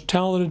the most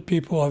talented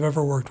people I've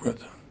ever worked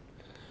with.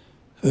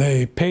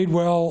 They paid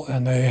well,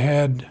 and they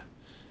had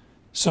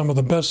some of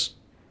the best,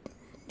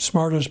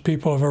 smartest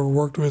people I've ever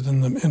worked with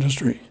in the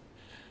industry.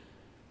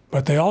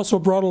 But they also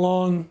brought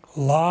along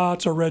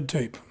lots of red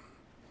tape.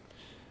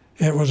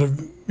 It was a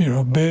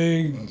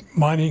big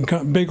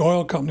big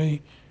oil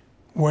company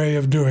way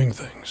of doing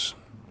things.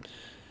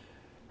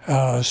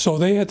 So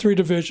they had three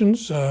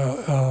divisions: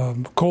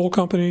 coal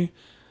company,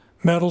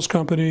 metals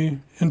company,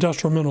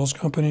 industrial minerals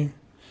company,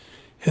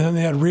 and then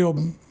they had Rio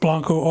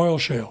Blanco oil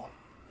shale.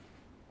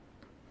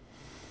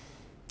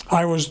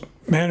 I was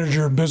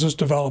manager of business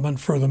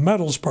development for the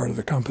metals part of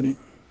the company.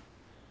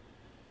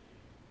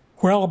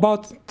 Well,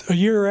 about a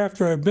year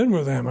after I'd been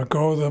with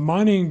AMCO, the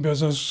mining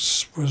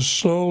business was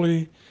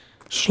slowly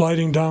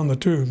sliding down the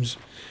tubes.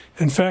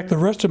 In fact, the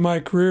rest of my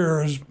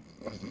career has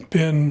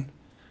been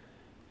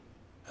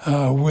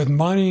with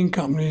mining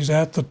companies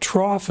at the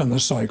trough in the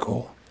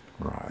cycle,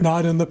 Right.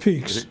 not in the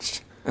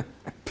peaks.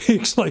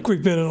 Peaks like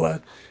we've been in the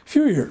last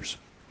few years.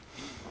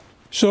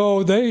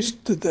 So they,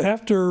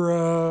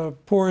 after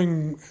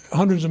pouring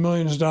hundreds of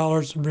millions of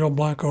dollars in Rio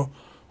Blanco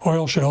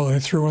oil shale, they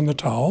threw in the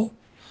towel.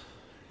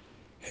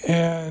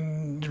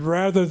 And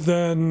rather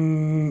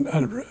than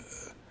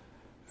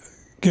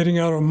getting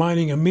out of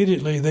mining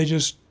immediately, they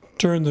just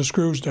turned the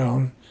screws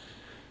down.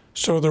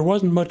 So there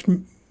wasn't much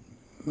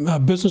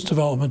business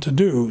development to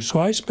do. So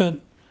I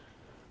spent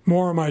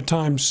more of my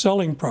time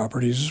selling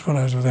properties when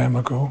I was with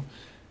AMCO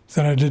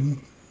than I did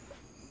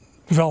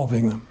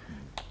developing them.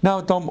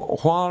 Now, Tom,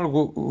 while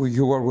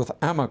you were with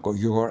AMCO,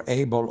 you were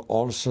able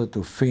also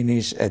to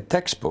finish a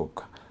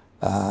textbook.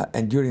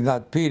 And during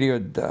that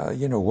period,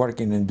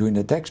 working and doing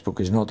a textbook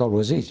is not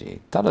always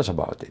easy. Tell us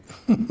about it.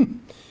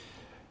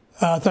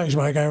 Thanks,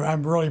 Mike.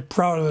 I'm really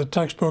proud of the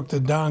textbook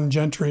that Don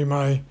Gentry,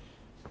 my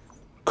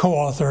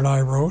co-author, and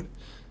I wrote,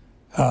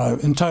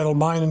 entitled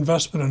Mine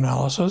Investment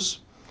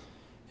Analysis.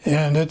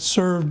 And it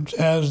served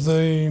as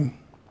the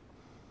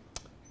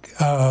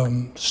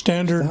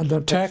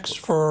standard text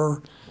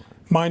for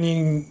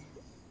mining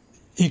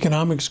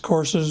economics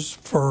courses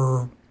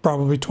for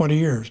probably 20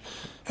 years.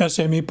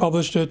 SME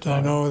published it.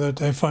 I know that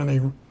they finally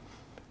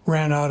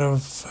ran out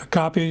of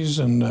copies,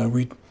 and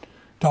we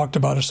talked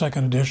about a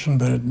second edition,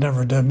 but it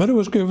never did. But it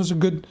was a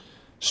good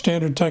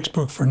standard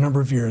textbook for a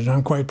number of years, and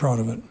I'm quite proud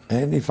of it.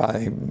 And if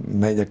I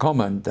made a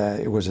comment,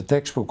 it was a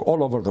textbook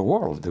all over the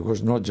world. It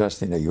was not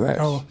just in the U.S.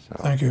 Oh, so.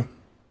 Thank you.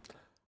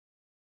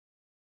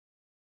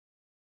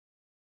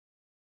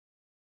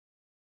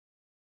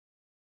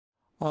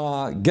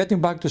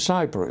 Getting back to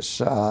Cyprus,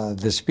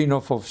 the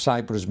spin-off of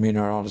Cyprus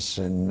Minerals,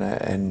 and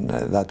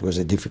that was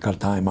a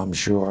difficult time, I'm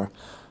sure.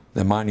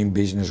 The mining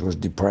business was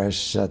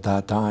depressed at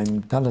that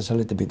time. Tell us a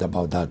little bit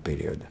about that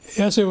period.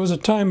 Yes, it was a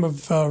time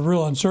of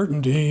real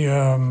uncertainty.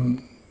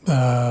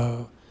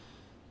 The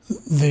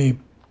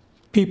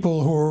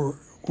people who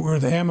were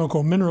the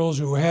AMCO Minerals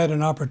who had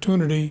an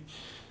opportunity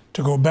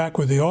to go back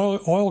with the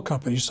oil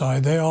company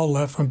side, they all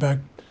left, went back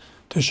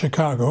to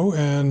Chicago,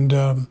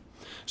 and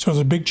so it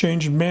was a big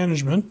change in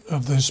management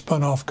of the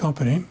spun-off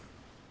company.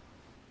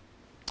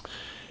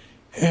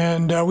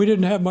 And we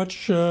didn't have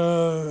much,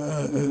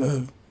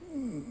 as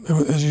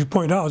you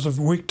point out, it was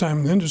a weak time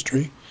in the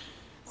industry.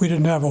 We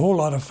didn't have a whole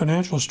lot of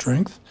financial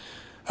strength.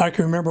 I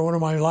can remember one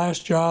of my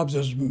last jobs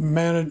as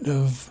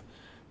business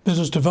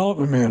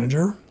development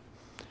manager.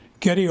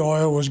 Getty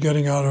Oil was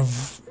getting out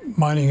of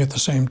mining at the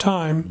same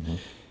time,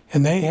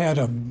 and they had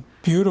a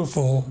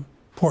beautiful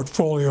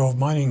portfolio of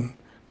mining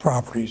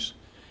properties.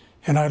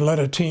 And I led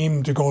a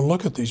team to go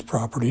look at these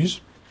properties.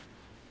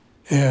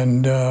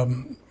 And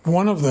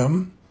one of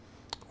them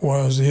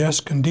was the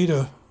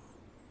Escondida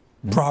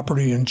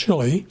property in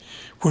Chile,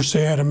 which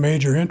they had a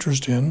major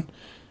interest in.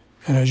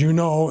 And as you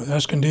know,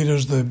 Escondida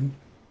is the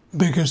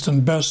biggest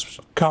and best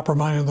copper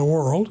mine in the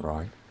world.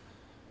 Right.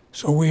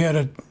 So we had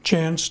a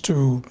chance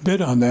to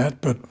bid on that,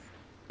 but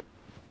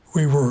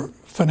we were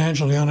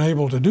financially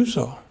unable to do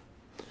so.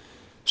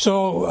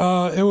 So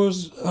it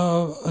was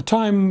a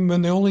time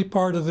when the only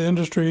part of the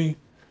industry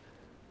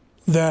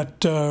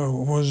that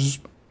was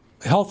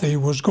healthy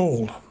was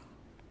gold.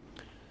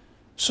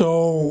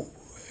 So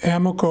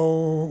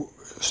AMCO,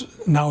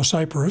 now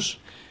Cyprus,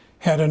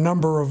 had a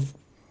number of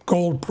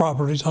gold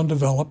properties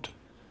undeveloped.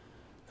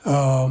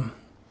 And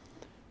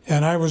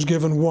I was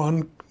given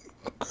one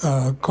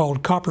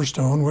called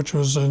Copperstone, which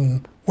was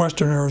in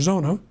western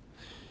Arizona.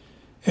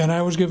 And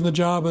I was given the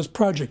job as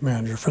project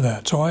manager for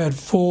that. So I had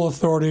full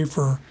authority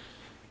for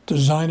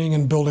designing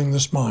and building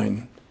this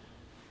mine.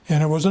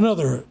 And it was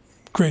another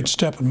great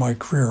step in my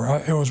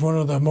career. It was one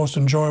of the most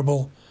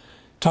enjoyable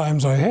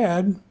times I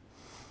had.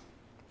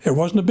 It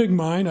wasn't a big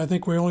mine. I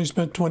think we only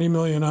spent $20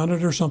 million on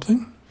it or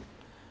something.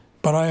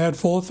 But I had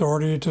full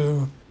authority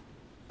to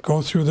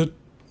go through the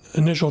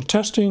initial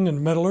testing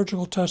and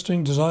metallurgical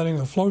testing, designing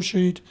the flow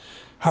sheet,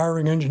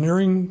 hiring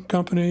engineering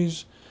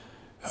companies,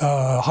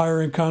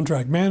 hiring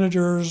contract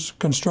managers,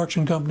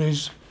 construction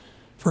companies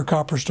for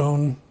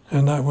Copperstone,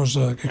 and that was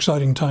an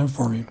exciting time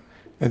for me.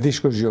 And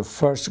this was your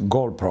first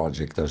gold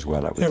project as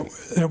well, I would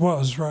think. It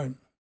was, right.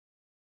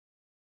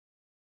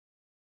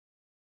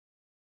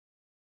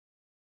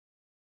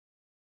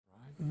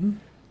 Mm-hmm.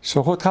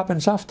 So what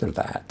happens after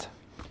that?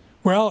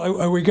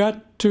 Well, we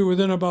got to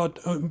within about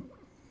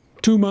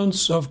 2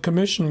 months of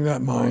commissioning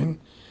that mine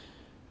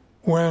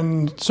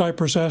when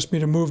Cyprus asked me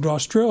to move to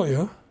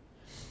Australia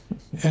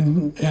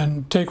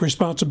and take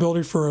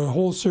responsibility for a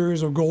whole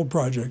series of gold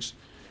projects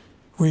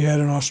we had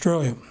in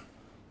Australia.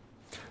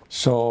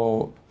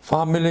 So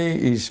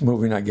family is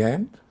moving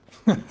again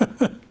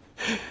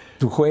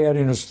to where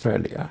in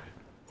Australia?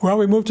 Well,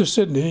 we moved to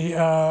Sydney.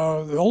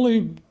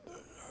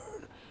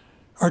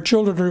 Our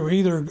children are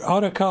either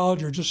out of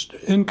college or just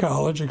in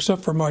college,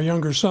 except for my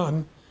younger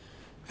son.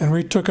 And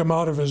we took him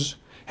out of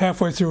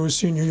halfway through his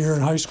senior year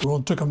in high school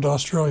and took him to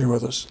Australia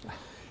with us.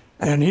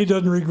 And he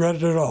doesn't regret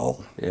it at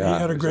all. Yeah, he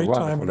had a great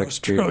time in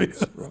Australia.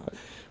 Right.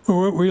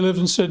 We lived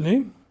in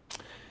Sydney.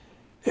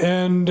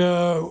 And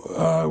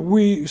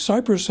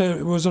Cyprus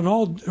it was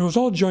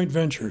all joint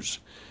ventures.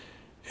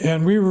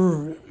 And we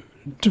were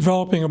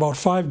developing about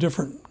 5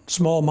 different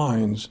small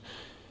mines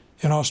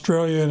in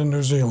Australia and in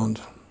New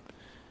Zealand.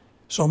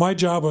 So my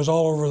job was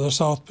all over the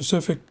South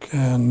Pacific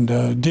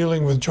and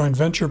dealing with joint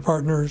venture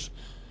partners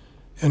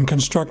and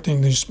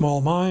constructing these small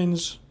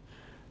mines.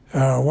 We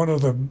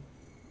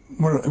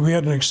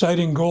had an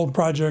exciting gold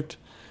project,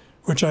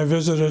 which I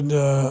visited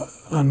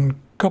on a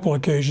couple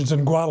occasions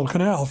in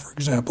Guadalcanal, for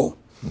example.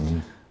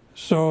 Mm-hmm.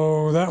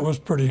 So that was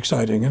pretty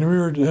exciting. And we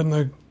were in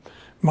the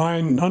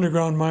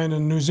underground mine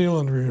in New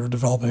Zealand we were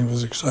developing. It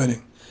was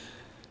exciting.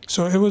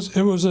 So it was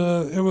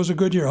a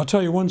good year. I'll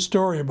tell you one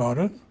story about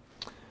it.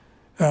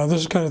 This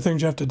is the kind of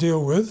things you have to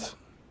deal with.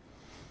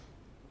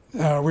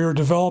 We were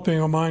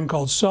developing a mine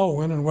called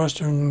Selwyn in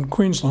western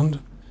Queensland,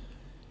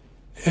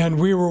 and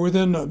we were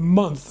within a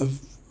month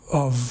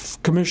of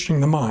commissioning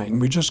the mine.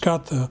 We just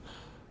got the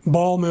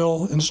ball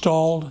mill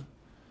installed,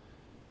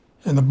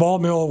 and the ball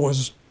mill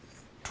was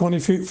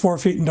 24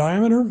 feet in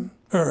diameter,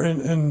 or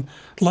in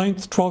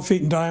length, 12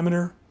 feet in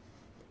diameter.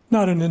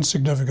 Not an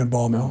insignificant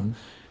ball mill. Mm-hmm.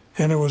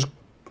 And it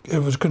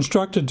was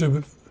constructed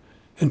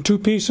in 2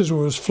 pieces. It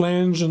was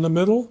flanged in the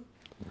middle.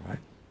 Right.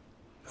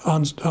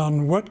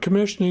 On wet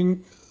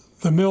commissioning,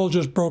 the mill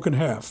just broke in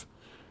half.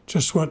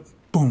 Just went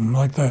boom,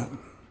 like that.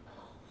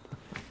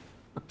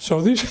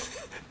 So these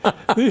are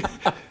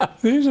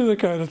the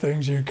kind of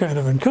things you kind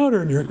of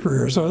encounter in your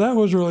career. So that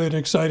was really an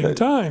exciting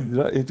time.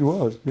 It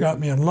was. Yeah.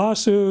 Got me in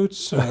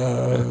lawsuits in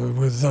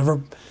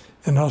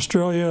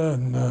Australia,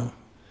 and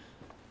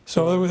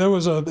so it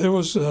was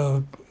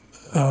a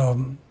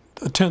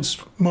tense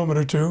moment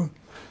or two.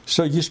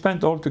 So you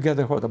spent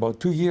altogether, what, about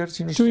 2 years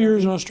in Australia? 2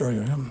 years in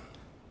Australia, yeah.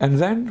 And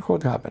then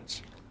what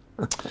happens?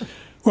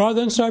 Well,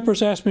 then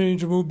Cyprus asked me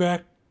to move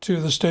back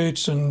to the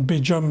States and be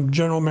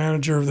general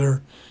manager of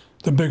their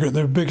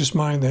biggest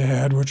mine they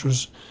had, which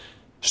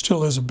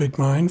still is a big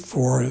mine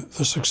for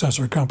the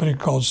successor company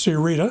called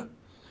Sierrita,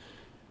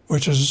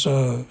 which is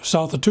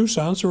south of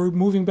Tucson. So we're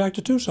moving back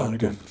to Tucson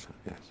again.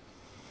 Yes.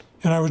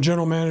 And I was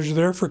general manager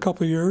there for a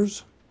couple of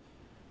years.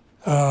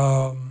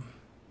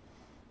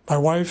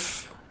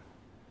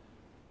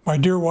 My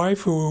dear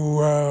wife,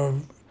 who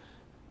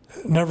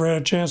never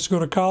had a chance to go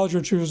to college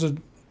when she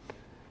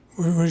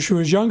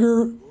was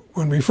younger,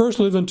 when we first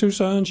lived in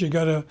Tucson, she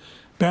got a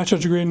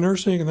bachelor's degree in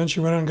nursing, and then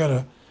she went on and got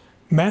a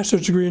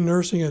master's degree in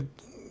nursing at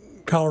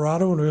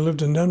Colorado when we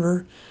lived in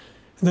Denver.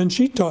 And then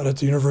she taught at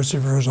the University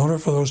of Arizona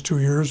for those 2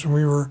 years, and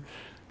we were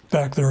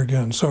back there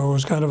again. So it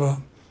was kind of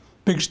a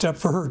big step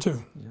for her,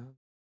 too. Yeah.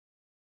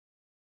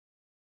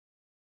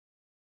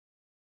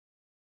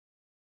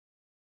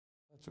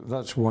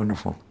 That's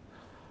wonderful.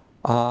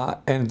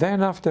 And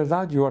then after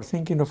that, you are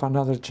thinking of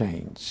another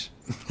change.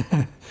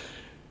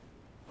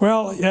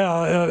 Well,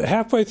 yeah,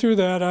 halfway through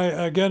that,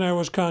 I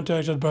was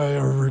contacted by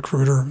a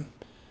recruiter,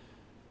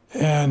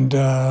 and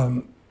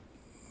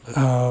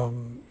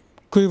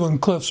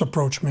Cleveland Cliffs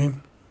approached me.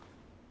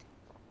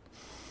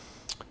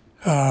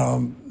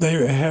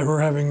 They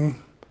were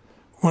having,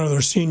 one of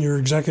their senior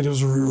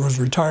executives was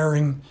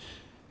retiring,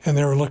 and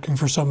they were looking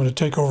for someone to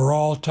take over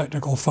all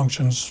technical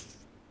functions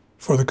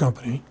for the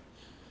company.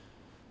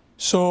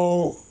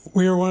 So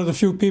we were one of the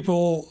few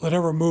people that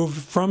ever moved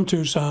from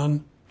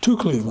Tucson to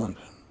Cleveland.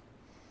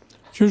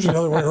 It's usually the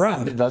other way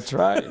around. That's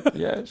right,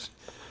 yes.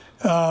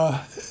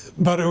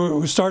 But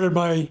it started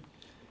by,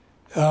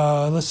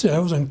 let's see, I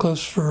was in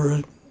Cliffs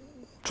for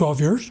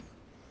 12 years.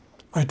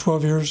 My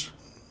 12 years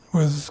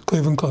with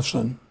Cleveland-Cliffs.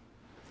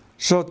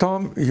 So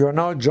Tom, you are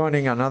now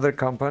joining another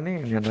company,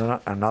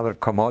 another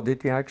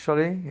commodity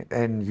actually,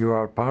 and you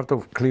are part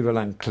of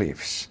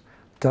Cleveland-Cliffs.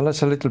 Tell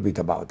us a little bit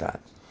about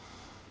that.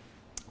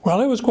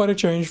 Well, it was quite a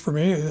change for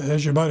me.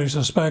 As you might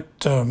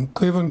suspect,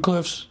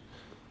 Cleveland-Cliffs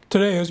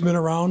today has been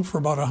around for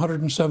about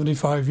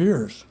 175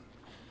 years.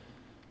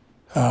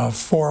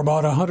 For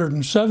about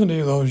 170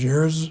 of those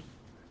years,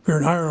 we were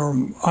in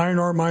iron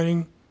ore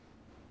mining,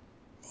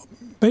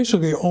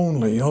 basically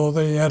only, although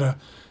they had a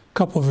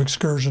couple of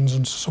excursions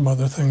and some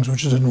other things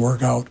which didn't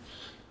work out.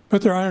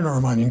 But they're an iron ore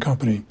mining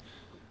company.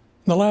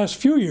 In the last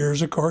few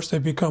years, of course,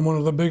 they've become one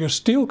of the biggest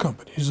steel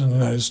companies in the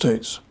United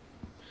States.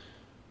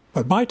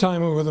 But my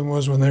time with them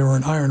was when they were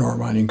an iron ore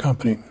mining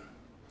company.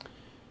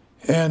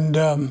 And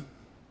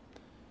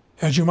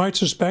as you might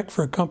suspect,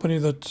 for a company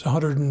that's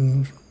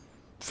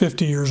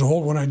 150 years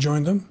old when I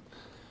joined them,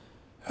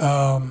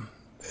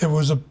 it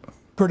was a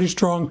pretty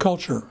strong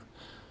culture.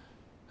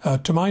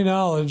 To my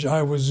knowledge,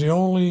 I was the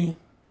only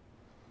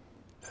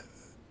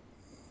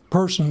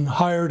person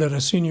hired at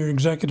a senior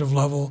executive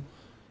level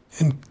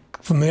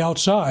from the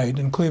outside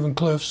in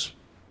Cleveland-Cliffs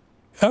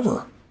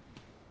ever.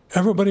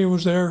 Everybody who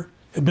was there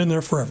had been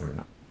there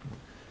forever.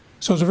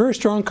 So it's a very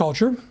strong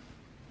culture.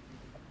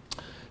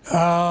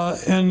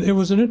 And it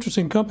was an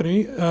interesting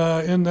company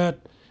in that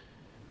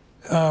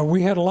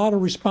we had a lot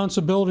of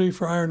responsibility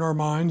for iron ore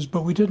mines,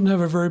 but we didn't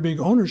have a very big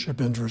ownership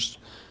interest.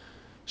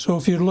 So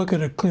if you look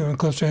at a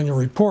Cleveland-Cliffs annual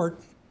report,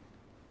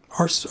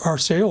 our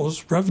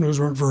sales revenues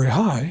weren't very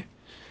high,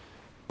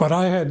 but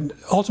I had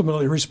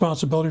ultimately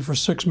responsibility for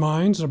 6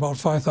 mines and about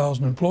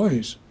 5,000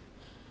 employees.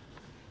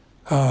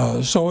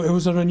 So it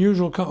was an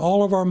unusual,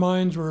 all of our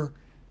mines were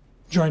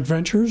joint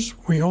ventures.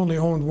 We only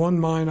owned 1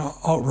 mine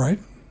outright.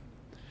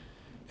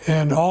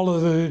 And all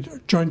of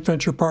the joint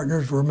venture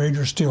partners were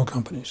major steel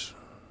companies.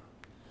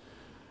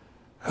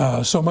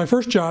 So my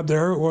first job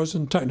there was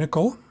in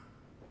technical.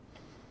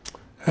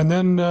 And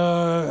then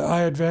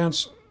I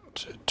advanced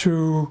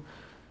to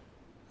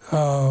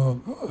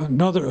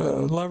another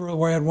level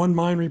where I had 1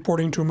 mine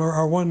reporting to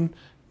our 1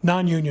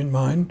 non-union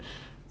mine,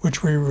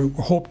 which we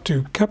hoped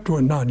to keep to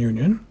a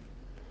non-union.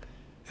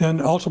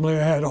 And ultimately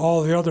I had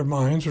all the other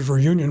mines, which were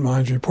union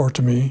mines, report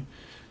to me.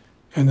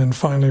 And then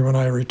finally, when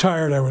I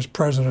retired, I was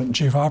president and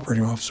chief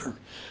operating officer.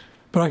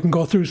 But I can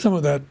go through some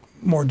of that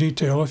more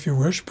detail if you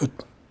wish. But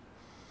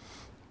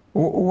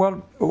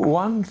well,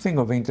 one thing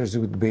of interest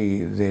would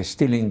be the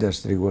steel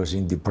industry was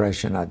in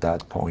depression at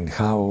that point.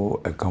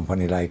 How a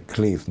company like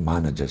Cliff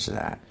manages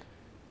that?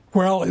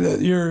 Well,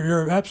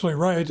 you're absolutely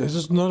right. This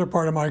is another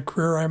part of my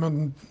career.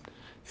 I'm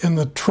in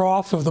the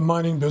trough of the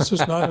mining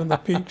business, not in the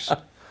peaks.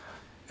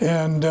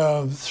 And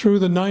through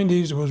the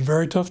 90s, it was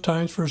very tough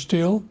times for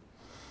steel.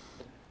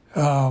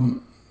 I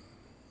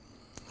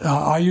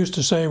used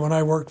to say when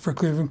I worked for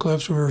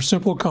Cleveland-Cliffs, we were a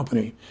simple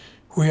company.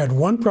 We had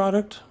 1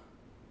 product,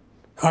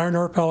 iron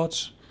ore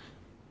pellets,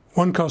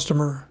 1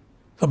 customer,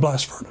 the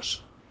blast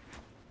furnace.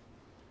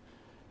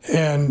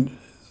 And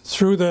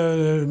through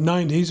the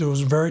 90s, it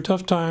was a very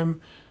tough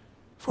time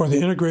for the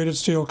integrated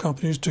steel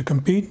companies to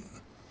compete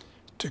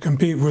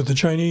with the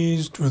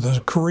Chinese, with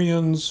the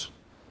Koreans,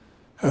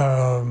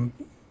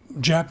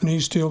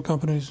 Japanese steel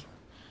companies.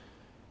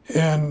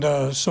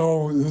 And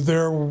so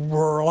there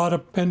were a lot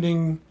of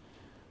pending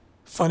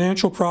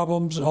financial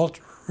problems,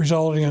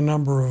 resulting in a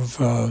number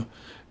of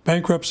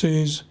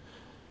bankruptcies.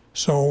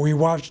 So we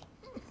watched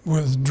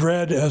with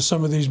dread as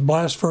some of these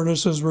blast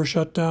furnaces were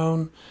shut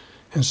down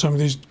and some of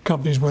these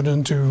companies went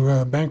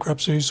into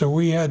bankruptcy. So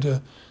we had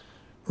to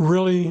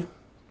really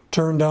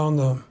turn down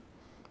the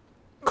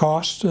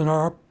cost in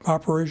our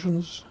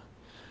operations.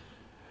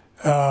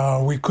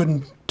 We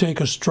couldn't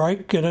take a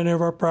strike at any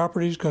of our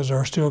properties because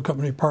our steel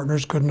company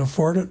partners couldn't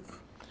afford it.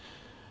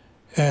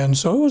 And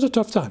so it was a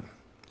tough time.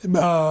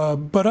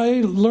 But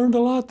I learned a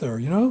lot there,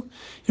 you know?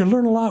 You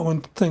learn a lot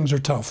when things are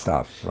tough.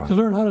 Right. You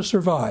learn how to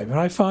survive. And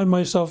I found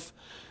myself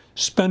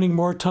spending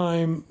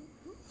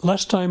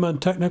less time on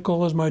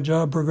technical as my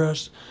job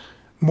progressed,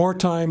 more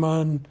time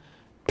on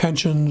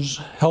pensions,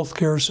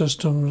 healthcare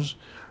systems,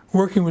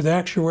 working with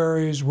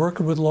actuaries,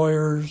 working with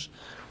lawyers,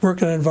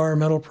 working on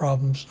environmental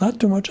problems, not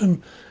too much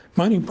on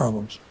mining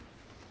problems.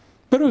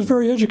 But it was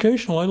very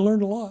educational. I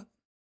learned a lot.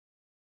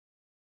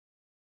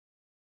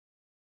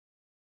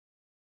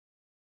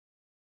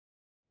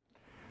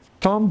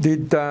 Tom,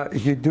 did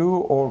you do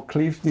or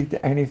Cliff did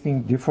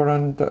anything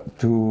different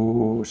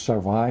to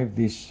survive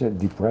this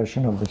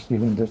depression of the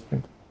steel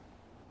industry?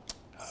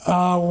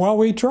 Well,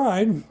 we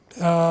tried.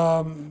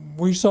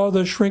 We saw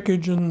the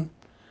shrinkage in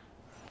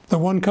the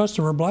 1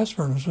 customer, blast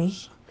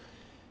furnaces,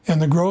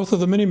 and the growth of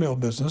the mini mill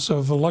business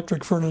of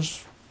electric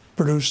furnace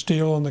produced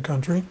steel in the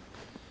country.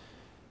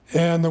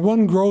 And the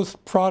 1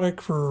 growth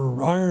product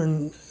for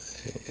iron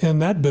in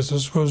that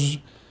business was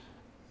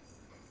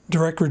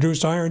direct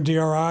reduced iron, DRI,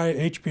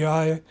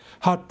 HBI,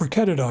 hot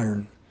briquetted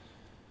iron.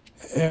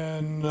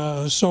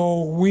 And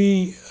so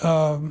we,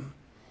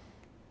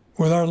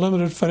 with our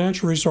limited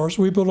financial resources,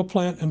 we built a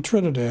plant in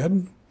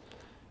Trinidad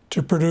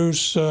to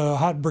produce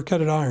hot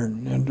briquetted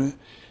iron. And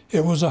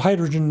it was a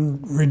hydrogen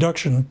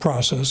reduction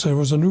process. It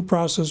was a new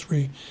process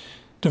we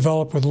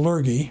developed with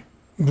Lehigh.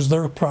 It was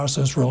their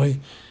process,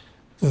 really.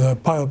 The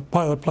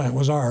pilot plant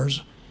was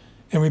ours.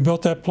 And we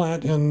built that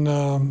plant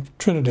in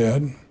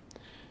Trinidad.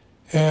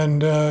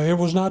 And it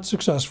was not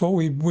successful.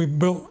 We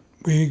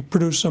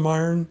produced some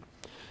iron,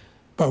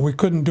 but we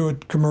couldn't do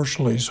it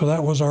commercially. So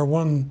that was our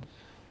one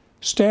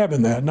stab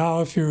in that. Now,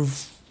 if you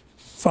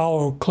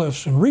follow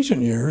Cliffs in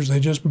recent years, they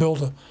just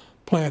built a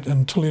plant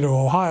in Toledo,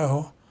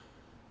 Ohio,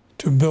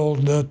 to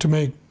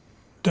make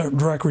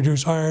direct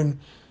reduced iron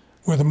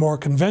with a more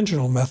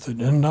conventional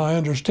method. And I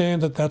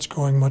understand that that's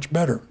going much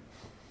better.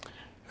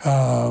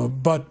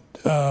 But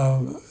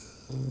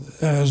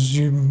as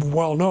you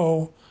well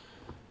know,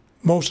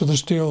 most of the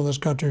steel in this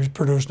country is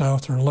produced now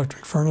through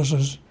electric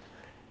furnaces,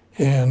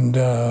 and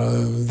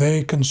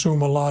they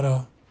consume a lot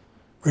of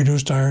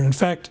reduced iron. In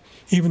fact,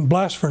 even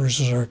blast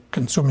furnaces are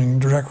consuming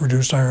direct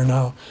reduced iron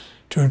now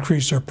to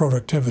increase their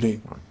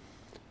productivity.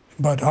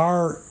 But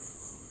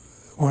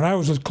when I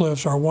was with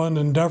Cliffs, our one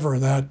endeavor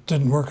in that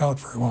didn't work out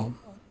very well.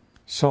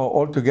 So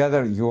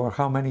altogether, you were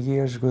how many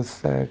years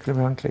with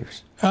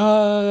Cliffs?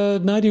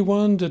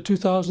 91 to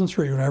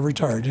 2003 when I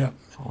retired, yeah.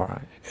 All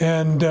right.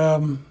 And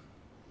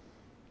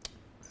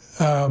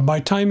my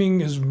timing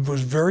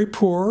was very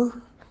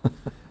poor.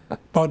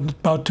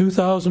 About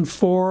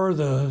 2004,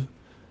 the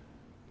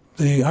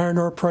iron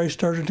ore price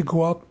started to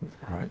go up.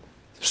 Right.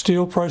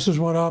 Steel prices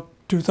went up.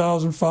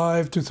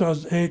 2005,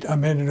 2008. I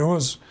mean, it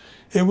was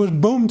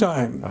boom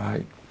time.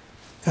 Right.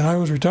 And I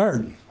was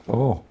retired.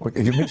 Oh,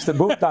 okay. You missed the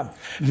boom time.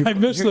 I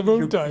missed the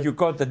boom time. You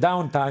got the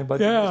downtime, but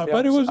yeah,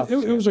 but it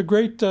was a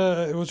great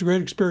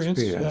experience.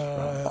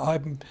 As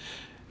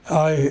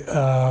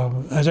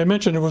I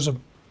mentioned, it was a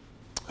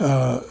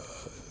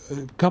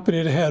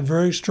company that had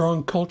very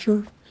strong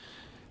culture,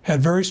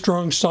 had very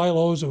strong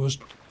silos. It was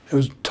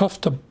tough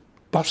to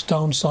bust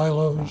down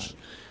silos.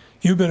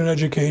 You've been in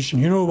education.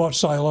 You know about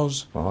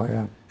silos. Oh,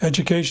 yeah.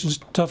 Education's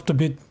tough to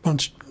beat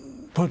punch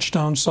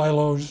down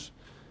silos.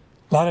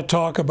 A lot of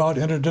talk about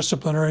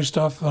interdisciplinary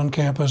stuff on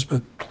campus,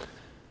 but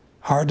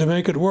hard to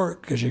make it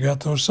work because you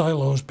got those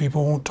silos.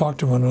 People won't talk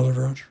to one another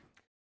very much.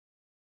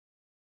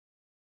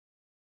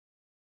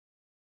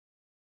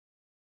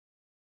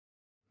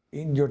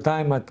 In your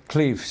time at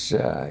Cliffs,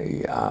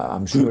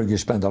 I'm sure you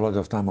spent a lot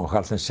of time on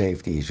health and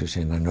safety issues,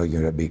 and I know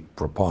you're a big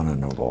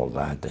proponent of all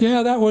that.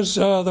 Yeah, that was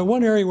the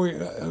one area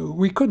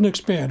we couldn't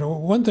expand.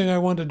 One thing I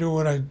wanted to do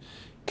when I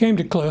came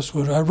to Cliffs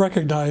was I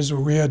recognized that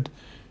we had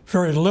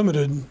very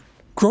limited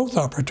growth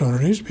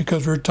opportunities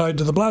because we were tied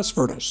to the blast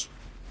furnace,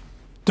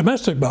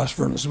 domestic blast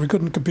furnace. We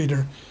couldn't compete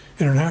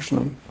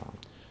internationally.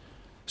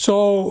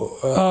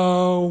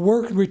 So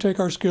where could we take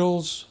our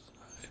skills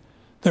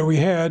that we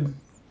had?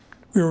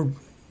 We were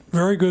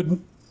very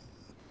good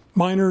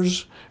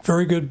miners,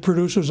 very good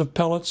producers of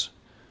pellets.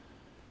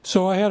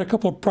 So I had a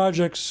couple of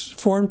projects,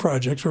 foreign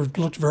projects, which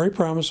looked very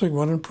promising,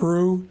 one in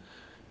Peru,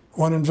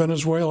 one in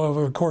Venezuela.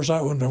 Of course,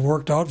 that wouldn't have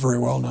worked out very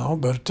well now,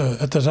 but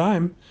at the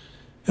time,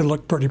 it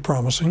looked pretty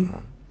promising.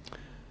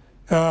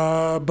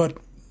 But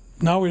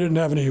now we didn't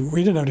have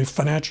any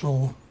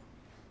financial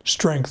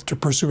strength to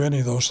pursue any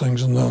of those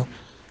things in the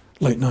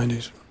late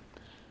 90s.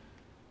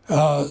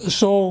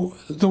 So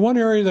the one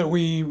area that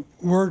we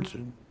weren't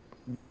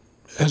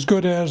as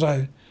good as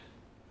I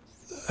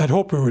had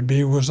hoped we would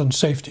be was on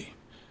safety.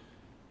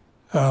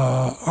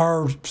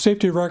 Our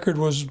safety record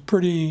was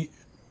pretty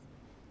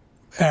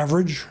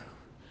average.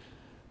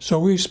 So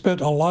we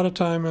spent a lot of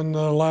time in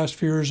the last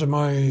few years of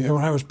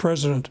when I was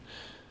president,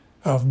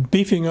 of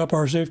beefing up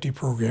our safety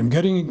program,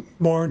 getting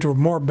more into a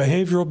more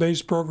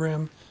behavioral-based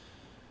program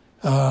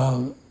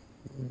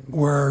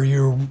where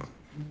you're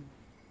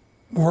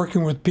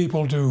working with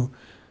people to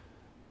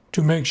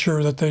make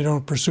sure that they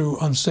don't pursue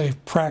unsafe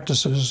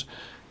practices,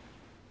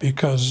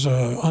 because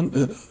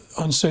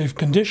unsafe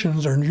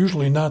conditions are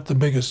usually not the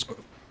biggest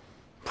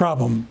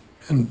problem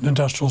in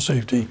industrial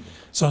safety.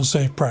 It's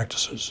unsafe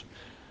practices.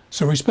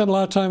 So we spent a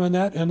lot of time on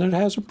that, and it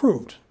has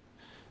improved.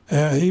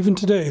 Even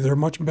today, they're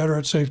much better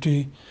at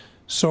safety,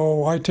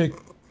 so I take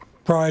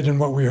pride in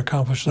what we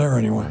accomplished there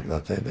anyway.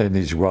 That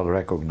is well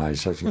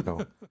recognized, as you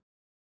know.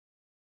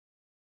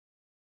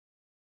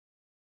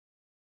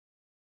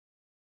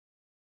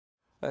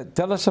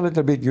 Tell us a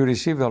little bit, you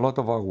received a lot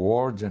of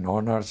awards and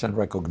honors and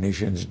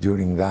recognitions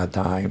during that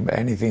time.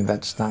 Anything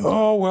that stands out?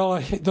 Oh, well,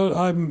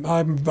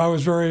 I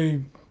was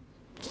very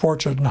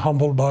fortunate and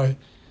humbled by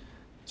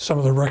some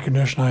of the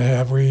recognition I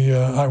have.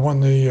 I won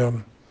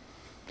the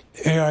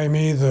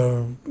AIME,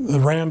 the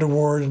Rand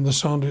Award, and the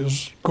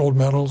Saunders Gold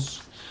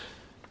Medals.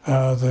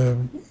 The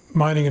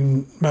Mining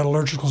and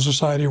Metallurgical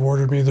Society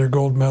awarded me their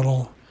gold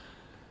medal.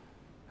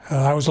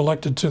 I was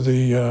elected to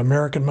the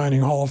American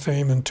Mining Hall of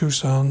Fame in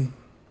Tucson.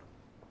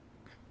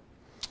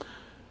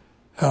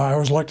 I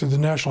was elected to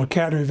the National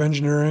Academy of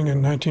Engineering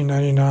in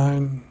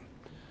 1999,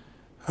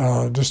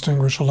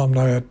 distinguished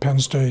alumni at Penn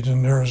State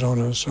in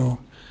Arizona. So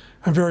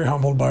I'm very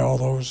humbled by all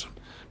those.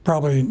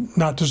 Probably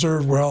not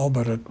deserved well,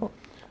 but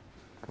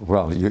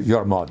Well,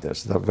 you're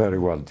modest. They're very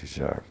well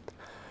deserved.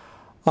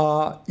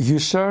 You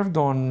served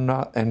on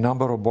a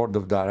number of board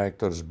of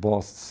directors,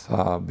 both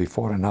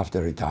before and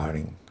after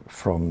retiring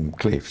from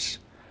Cliffs.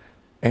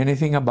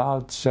 Anything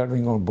about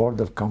serving on board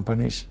of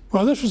companies?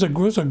 Well, this was a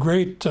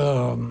great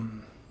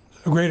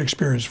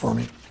experience for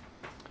me.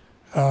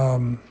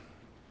 I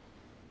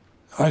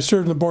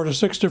served on the board of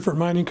 6 different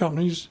mining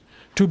companies,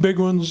 2 big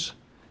ones,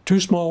 2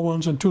 small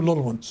ones, and 2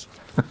 little ones.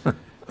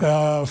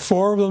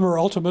 4 of them were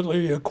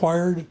ultimately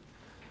acquired.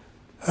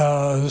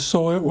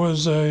 So it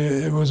was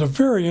a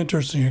very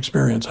interesting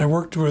experience. I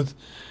worked with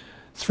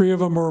 3 of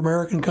them were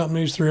American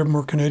companies, 3 of them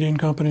were Canadian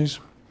companies,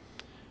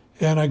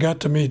 and I got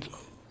to meet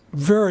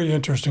very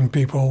interesting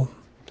people,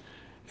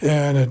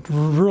 and it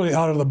really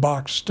out of the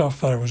box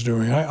stuff that I was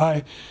doing.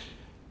 I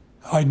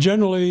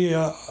generally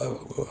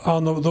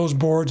on those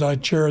boards I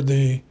chaired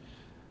the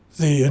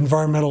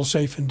environmental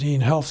safety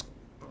and health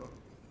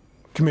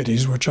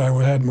committees, which I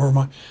had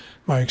more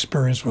my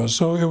experience was.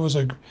 So it was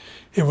a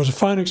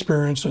fine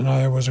experience, and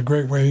it was a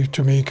great way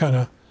to me kind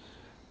of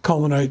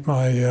culminate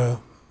my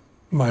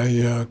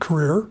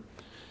career.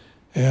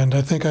 And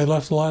I think I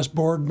left the last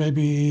board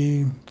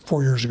maybe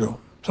 4 years ago,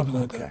 something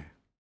like that.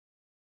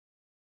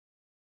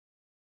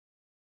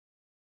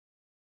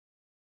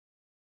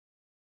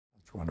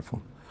 That's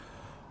wonderful.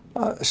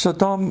 So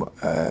Tom,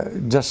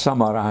 just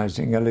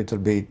summarizing a little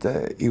bit,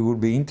 it would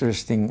be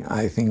interesting,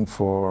 I think,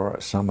 for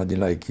somebody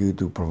like you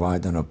to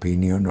provide an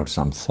opinion or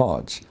some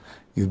thoughts.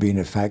 You've been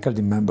a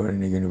faculty member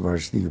in a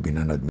university, you've been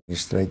an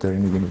administrator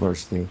in a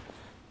university,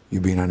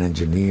 you've been an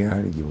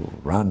engineer, you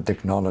run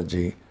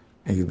technology,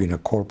 and you've been a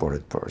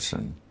corporate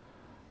person.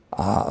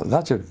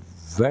 That's a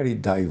very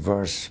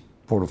diverse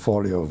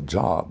portfolio of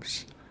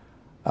jobs.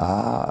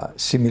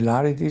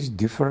 Similarities,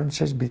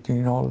 differences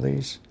between all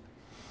these?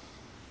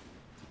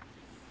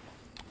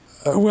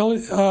 Of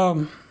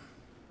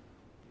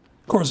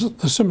course,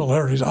 the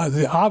similarities,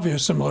 the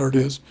obvious similarity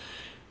is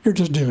you're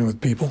just dealing with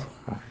people.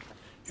 Right.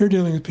 You're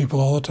dealing with people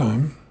all the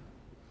time.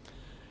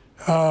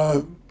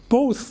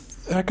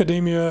 Both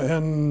academia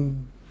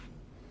and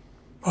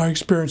my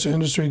experience in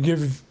industry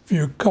give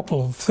you a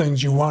couple of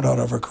things you want out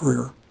of a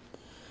career.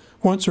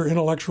 Once are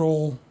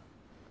intellectual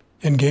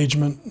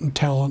engagement and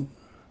talent.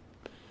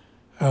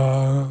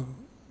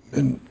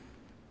 In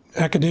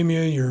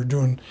academia, you're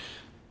doing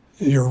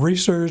your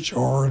research,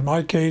 or in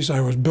my case,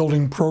 I was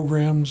building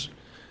programs,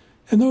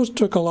 and those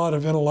took a lot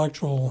of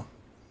intellectual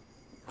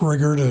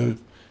rigor to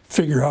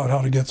figure out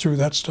how to get through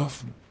that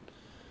stuff.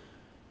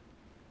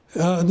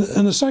 And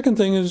the second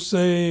thing is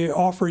they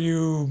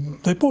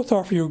both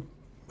offer you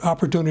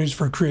opportunities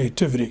for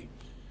creativity,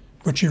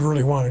 which you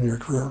really want in your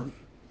career.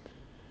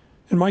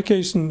 In my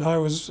case, I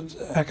was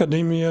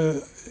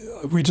academia,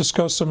 we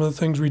discussed some of the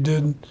things we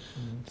did,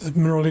 the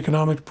mineral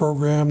economics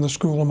program, the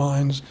School of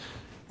Mines,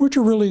 which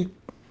are really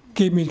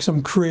gave me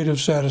some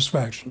creative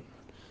satisfaction.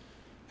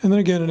 And then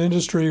again, in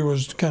industry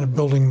was kind of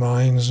building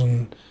mines,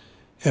 and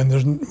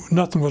there's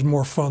nothing was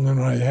more fun than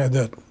when I had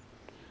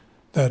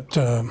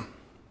that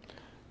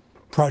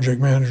project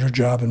manager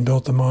job and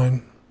built the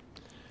mine.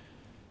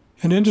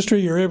 In industry,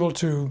 you're able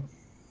to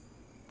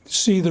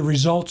see the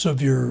results of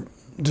your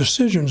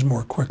decisions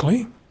more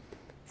quickly,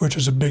 which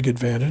is a big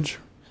advantage.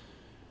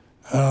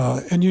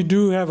 And you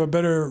do have a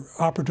better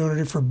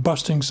opportunity for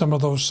busting some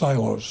of those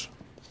silos.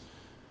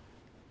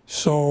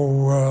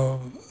 So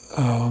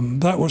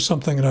that was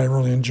something that I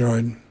really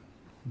enjoyed.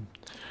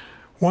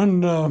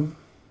 One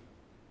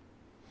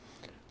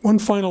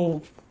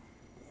final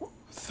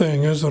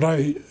thing is that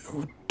I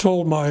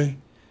told my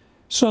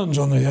sons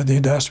when they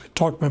had asked me to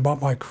talk to me about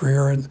my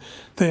career, and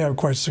they have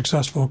quite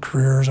successful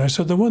careers. I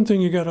said, the one thing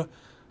you got to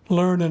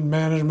learn in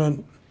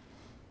management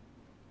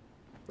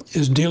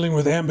is dealing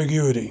with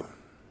ambiguity.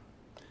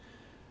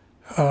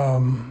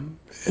 And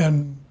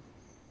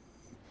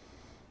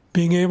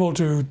being able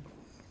to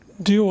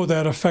deal with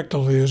that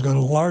effectively is going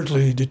to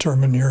largely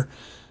determine your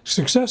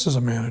success as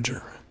a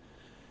manager.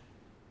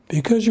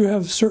 Because you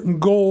have certain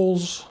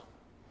goals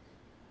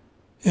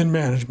in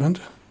management,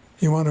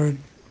 you want to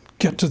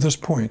get to this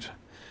point.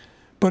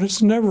 But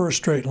it's never a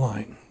straight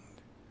line.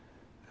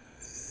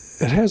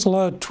 It has a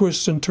lot of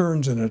twists and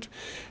turns in it.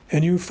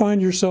 And you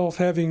find yourself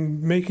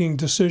making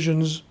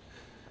decisions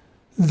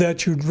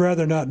that you'd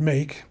rather not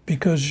make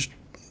because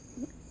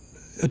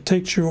it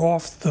takes you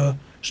off the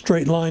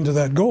straight line to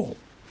that goal.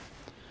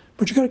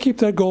 But you got to keep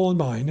that goal in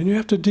mind, and you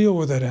have to deal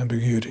with that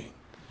ambiguity.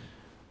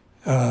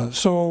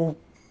 So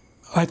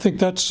I think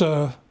that's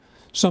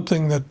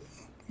something that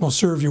will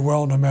serve you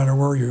well no matter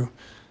where you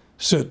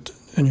sit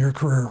in your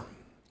career.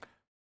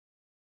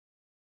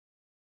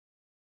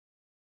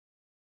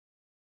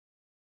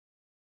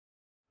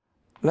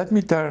 Let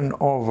me turn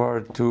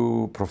over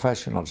to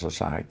professional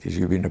societies.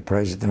 You've been the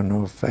president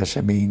of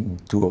SME in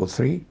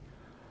 2003.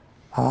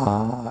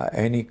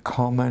 Any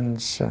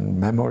comments and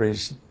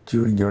memories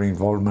during your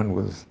involvement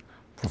with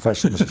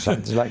professional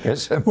societies like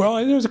SME? Well,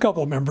 there's a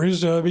couple of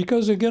memories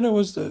because again, it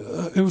was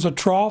a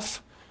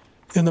trough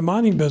in the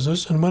mining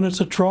business, and when it's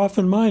a trough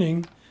in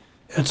mining,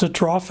 it's a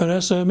trough in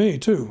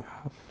SME too.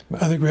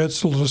 I think we had a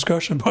little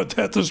discussion about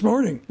that this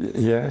morning.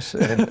 Yes,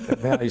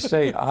 and may I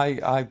say,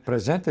 I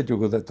presented you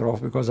with the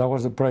trophy because I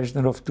was the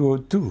president of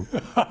 202.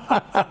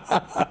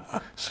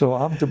 So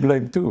I'm to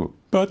blame too.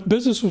 But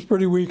business was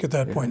pretty weak at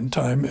that point in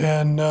time,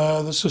 and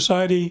the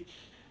society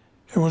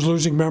was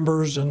losing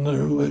members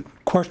and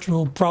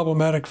questionable,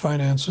 problematic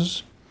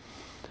finances.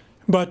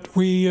 But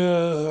we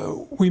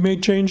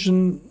made change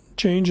in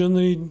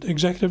the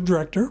executive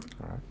director.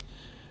 Right.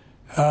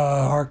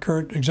 Our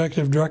current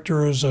executive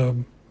director is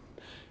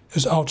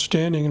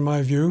outstanding in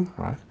my view.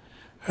 Right.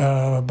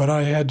 But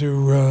I had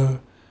to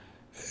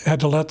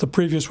let the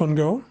previous one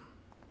go,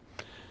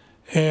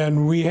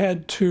 and we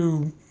had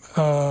to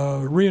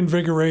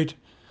reinvigorate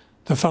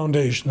the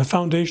foundation. The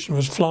foundation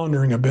was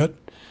floundering a bit,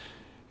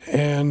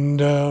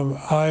 and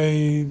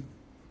I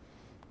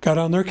got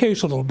on their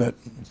case a little bit,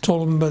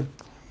 told them that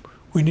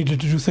we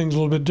needed to do things a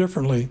little bit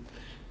differently.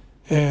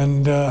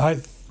 And at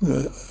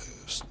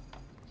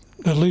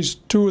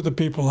least two of the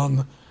people on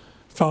the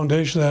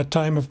foundation at that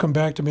time have come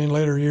back to me in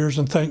later years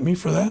and thanked me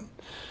for that.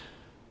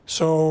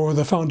 So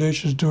the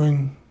foundation is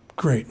doing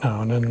great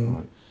now.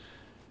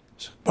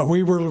 But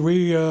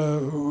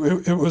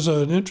it was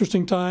an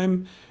interesting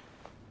time.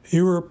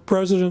 You were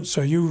president,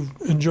 so you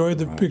enjoyed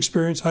the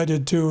experience. I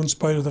did too, in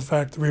spite of the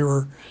fact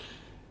that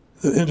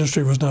the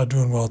industry was not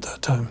doing well at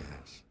that time.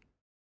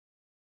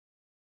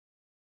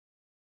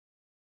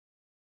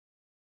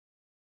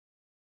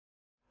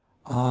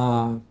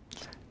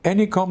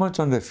 Any comments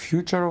on the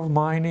future of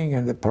mining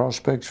and the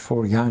prospects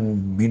for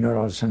young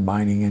minerals and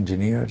mining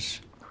engineers?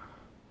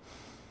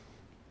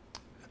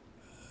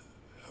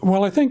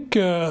 Well, I think,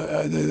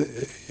 I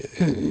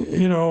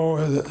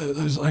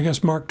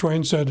guess Mark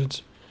Twain said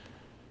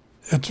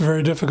it's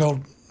very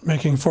difficult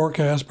making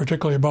forecasts,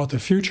 particularly about the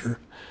future.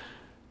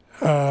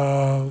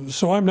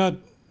 So I'm not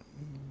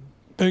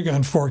big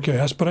on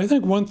forecasts, but I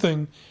think one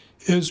thing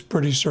is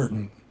pretty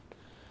certain.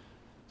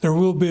 There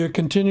will be a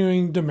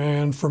continuing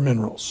demand for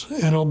minerals,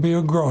 and it'll be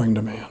a growing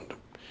demand.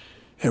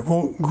 It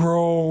won't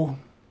grow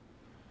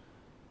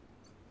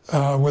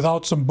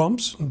without some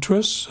bumps and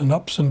twists and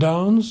ups and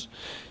downs,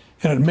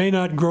 and it may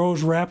not grow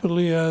as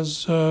rapidly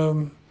as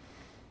the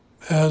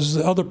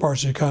other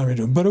parts of the economy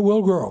do, but it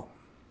will grow.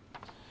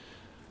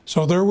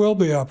 So there will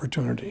be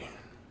opportunity.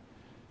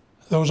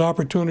 Those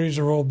opportunities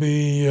will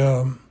be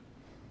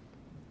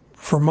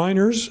for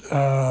miners.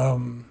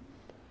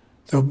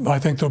 I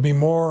think there'll be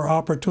more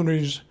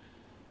opportunities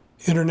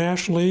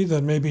internationally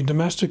than maybe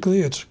domestically.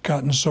 It's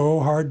gotten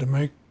so hard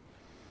to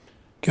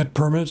get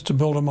permits to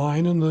build a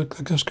mine in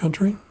this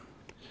country.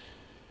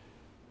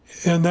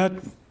 And that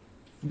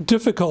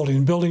difficulty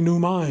in building new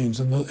mines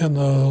and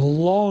the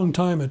long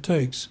time it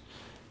takes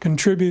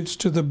contributes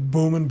to the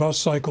boom and bust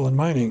cycle in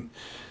mining,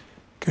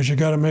 because you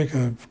got to make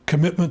a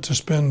commitment to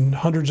spend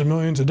hundreds of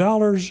millions of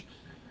dollars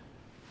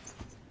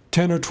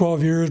 10 or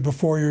 12 years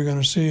before you're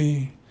going to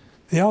see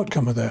the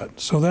outcome of that.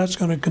 So that's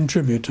going to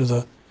contribute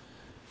to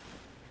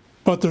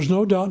but there's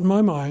no doubt in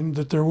my mind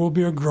that there will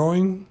be a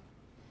growing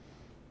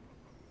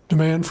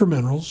demand for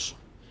minerals,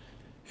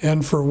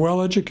 and for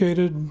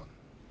well-educated,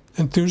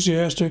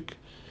 enthusiastic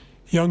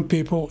young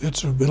people,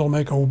 it'll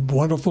make a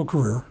wonderful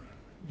career.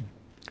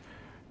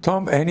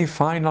 Tom, any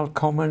final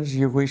comments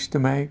you wish to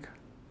make?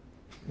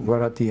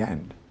 We're at the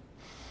end.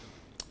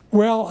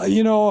 Well,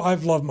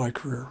 I've loved my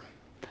career.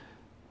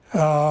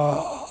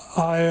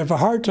 I have a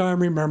hard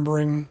time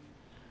remembering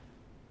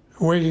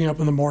waking up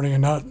in the morning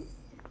and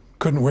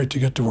couldn't wait to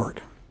get to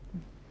work.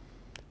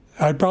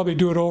 I'd probably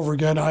do it over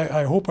again.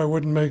 I hope I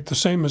wouldn't make the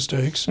same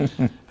mistakes,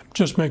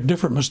 just make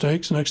different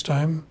mistakes next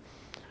time.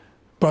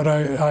 But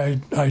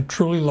I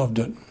truly loved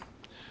it.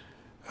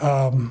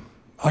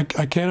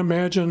 I can't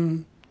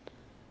imagine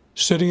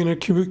sitting in a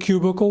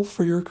cubicle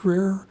for your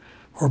career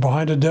or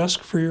behind a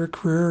desk for your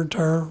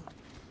entire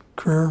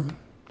career.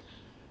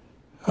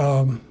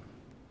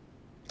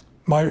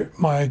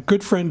 My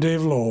good friend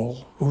Dave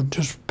Lowell, who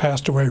just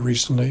passed away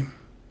recently,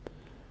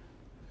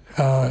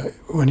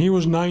 when he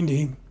was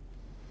 90,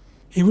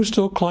 he was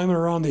still climbing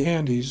around the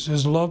Andes,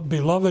 his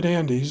beloved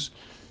Andes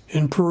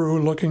in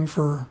Peru, looking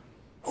for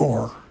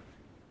ore.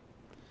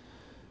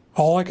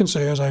 All I can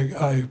say is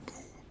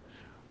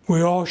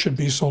we all should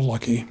be so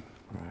lucky.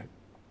 Right.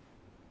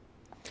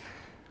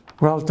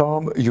 Well,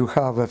 Tom, you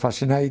have a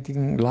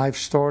fascinating life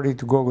story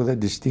to go with a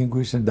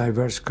distinguished and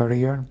diverse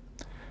career.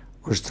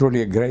 It was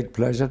truly a great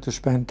pleasure to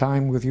spend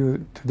time with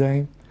you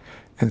today.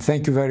 And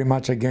thank you very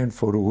much again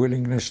for the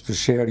willingness to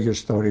share your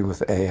story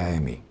with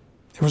AIME.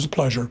 It was a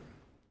pleasure.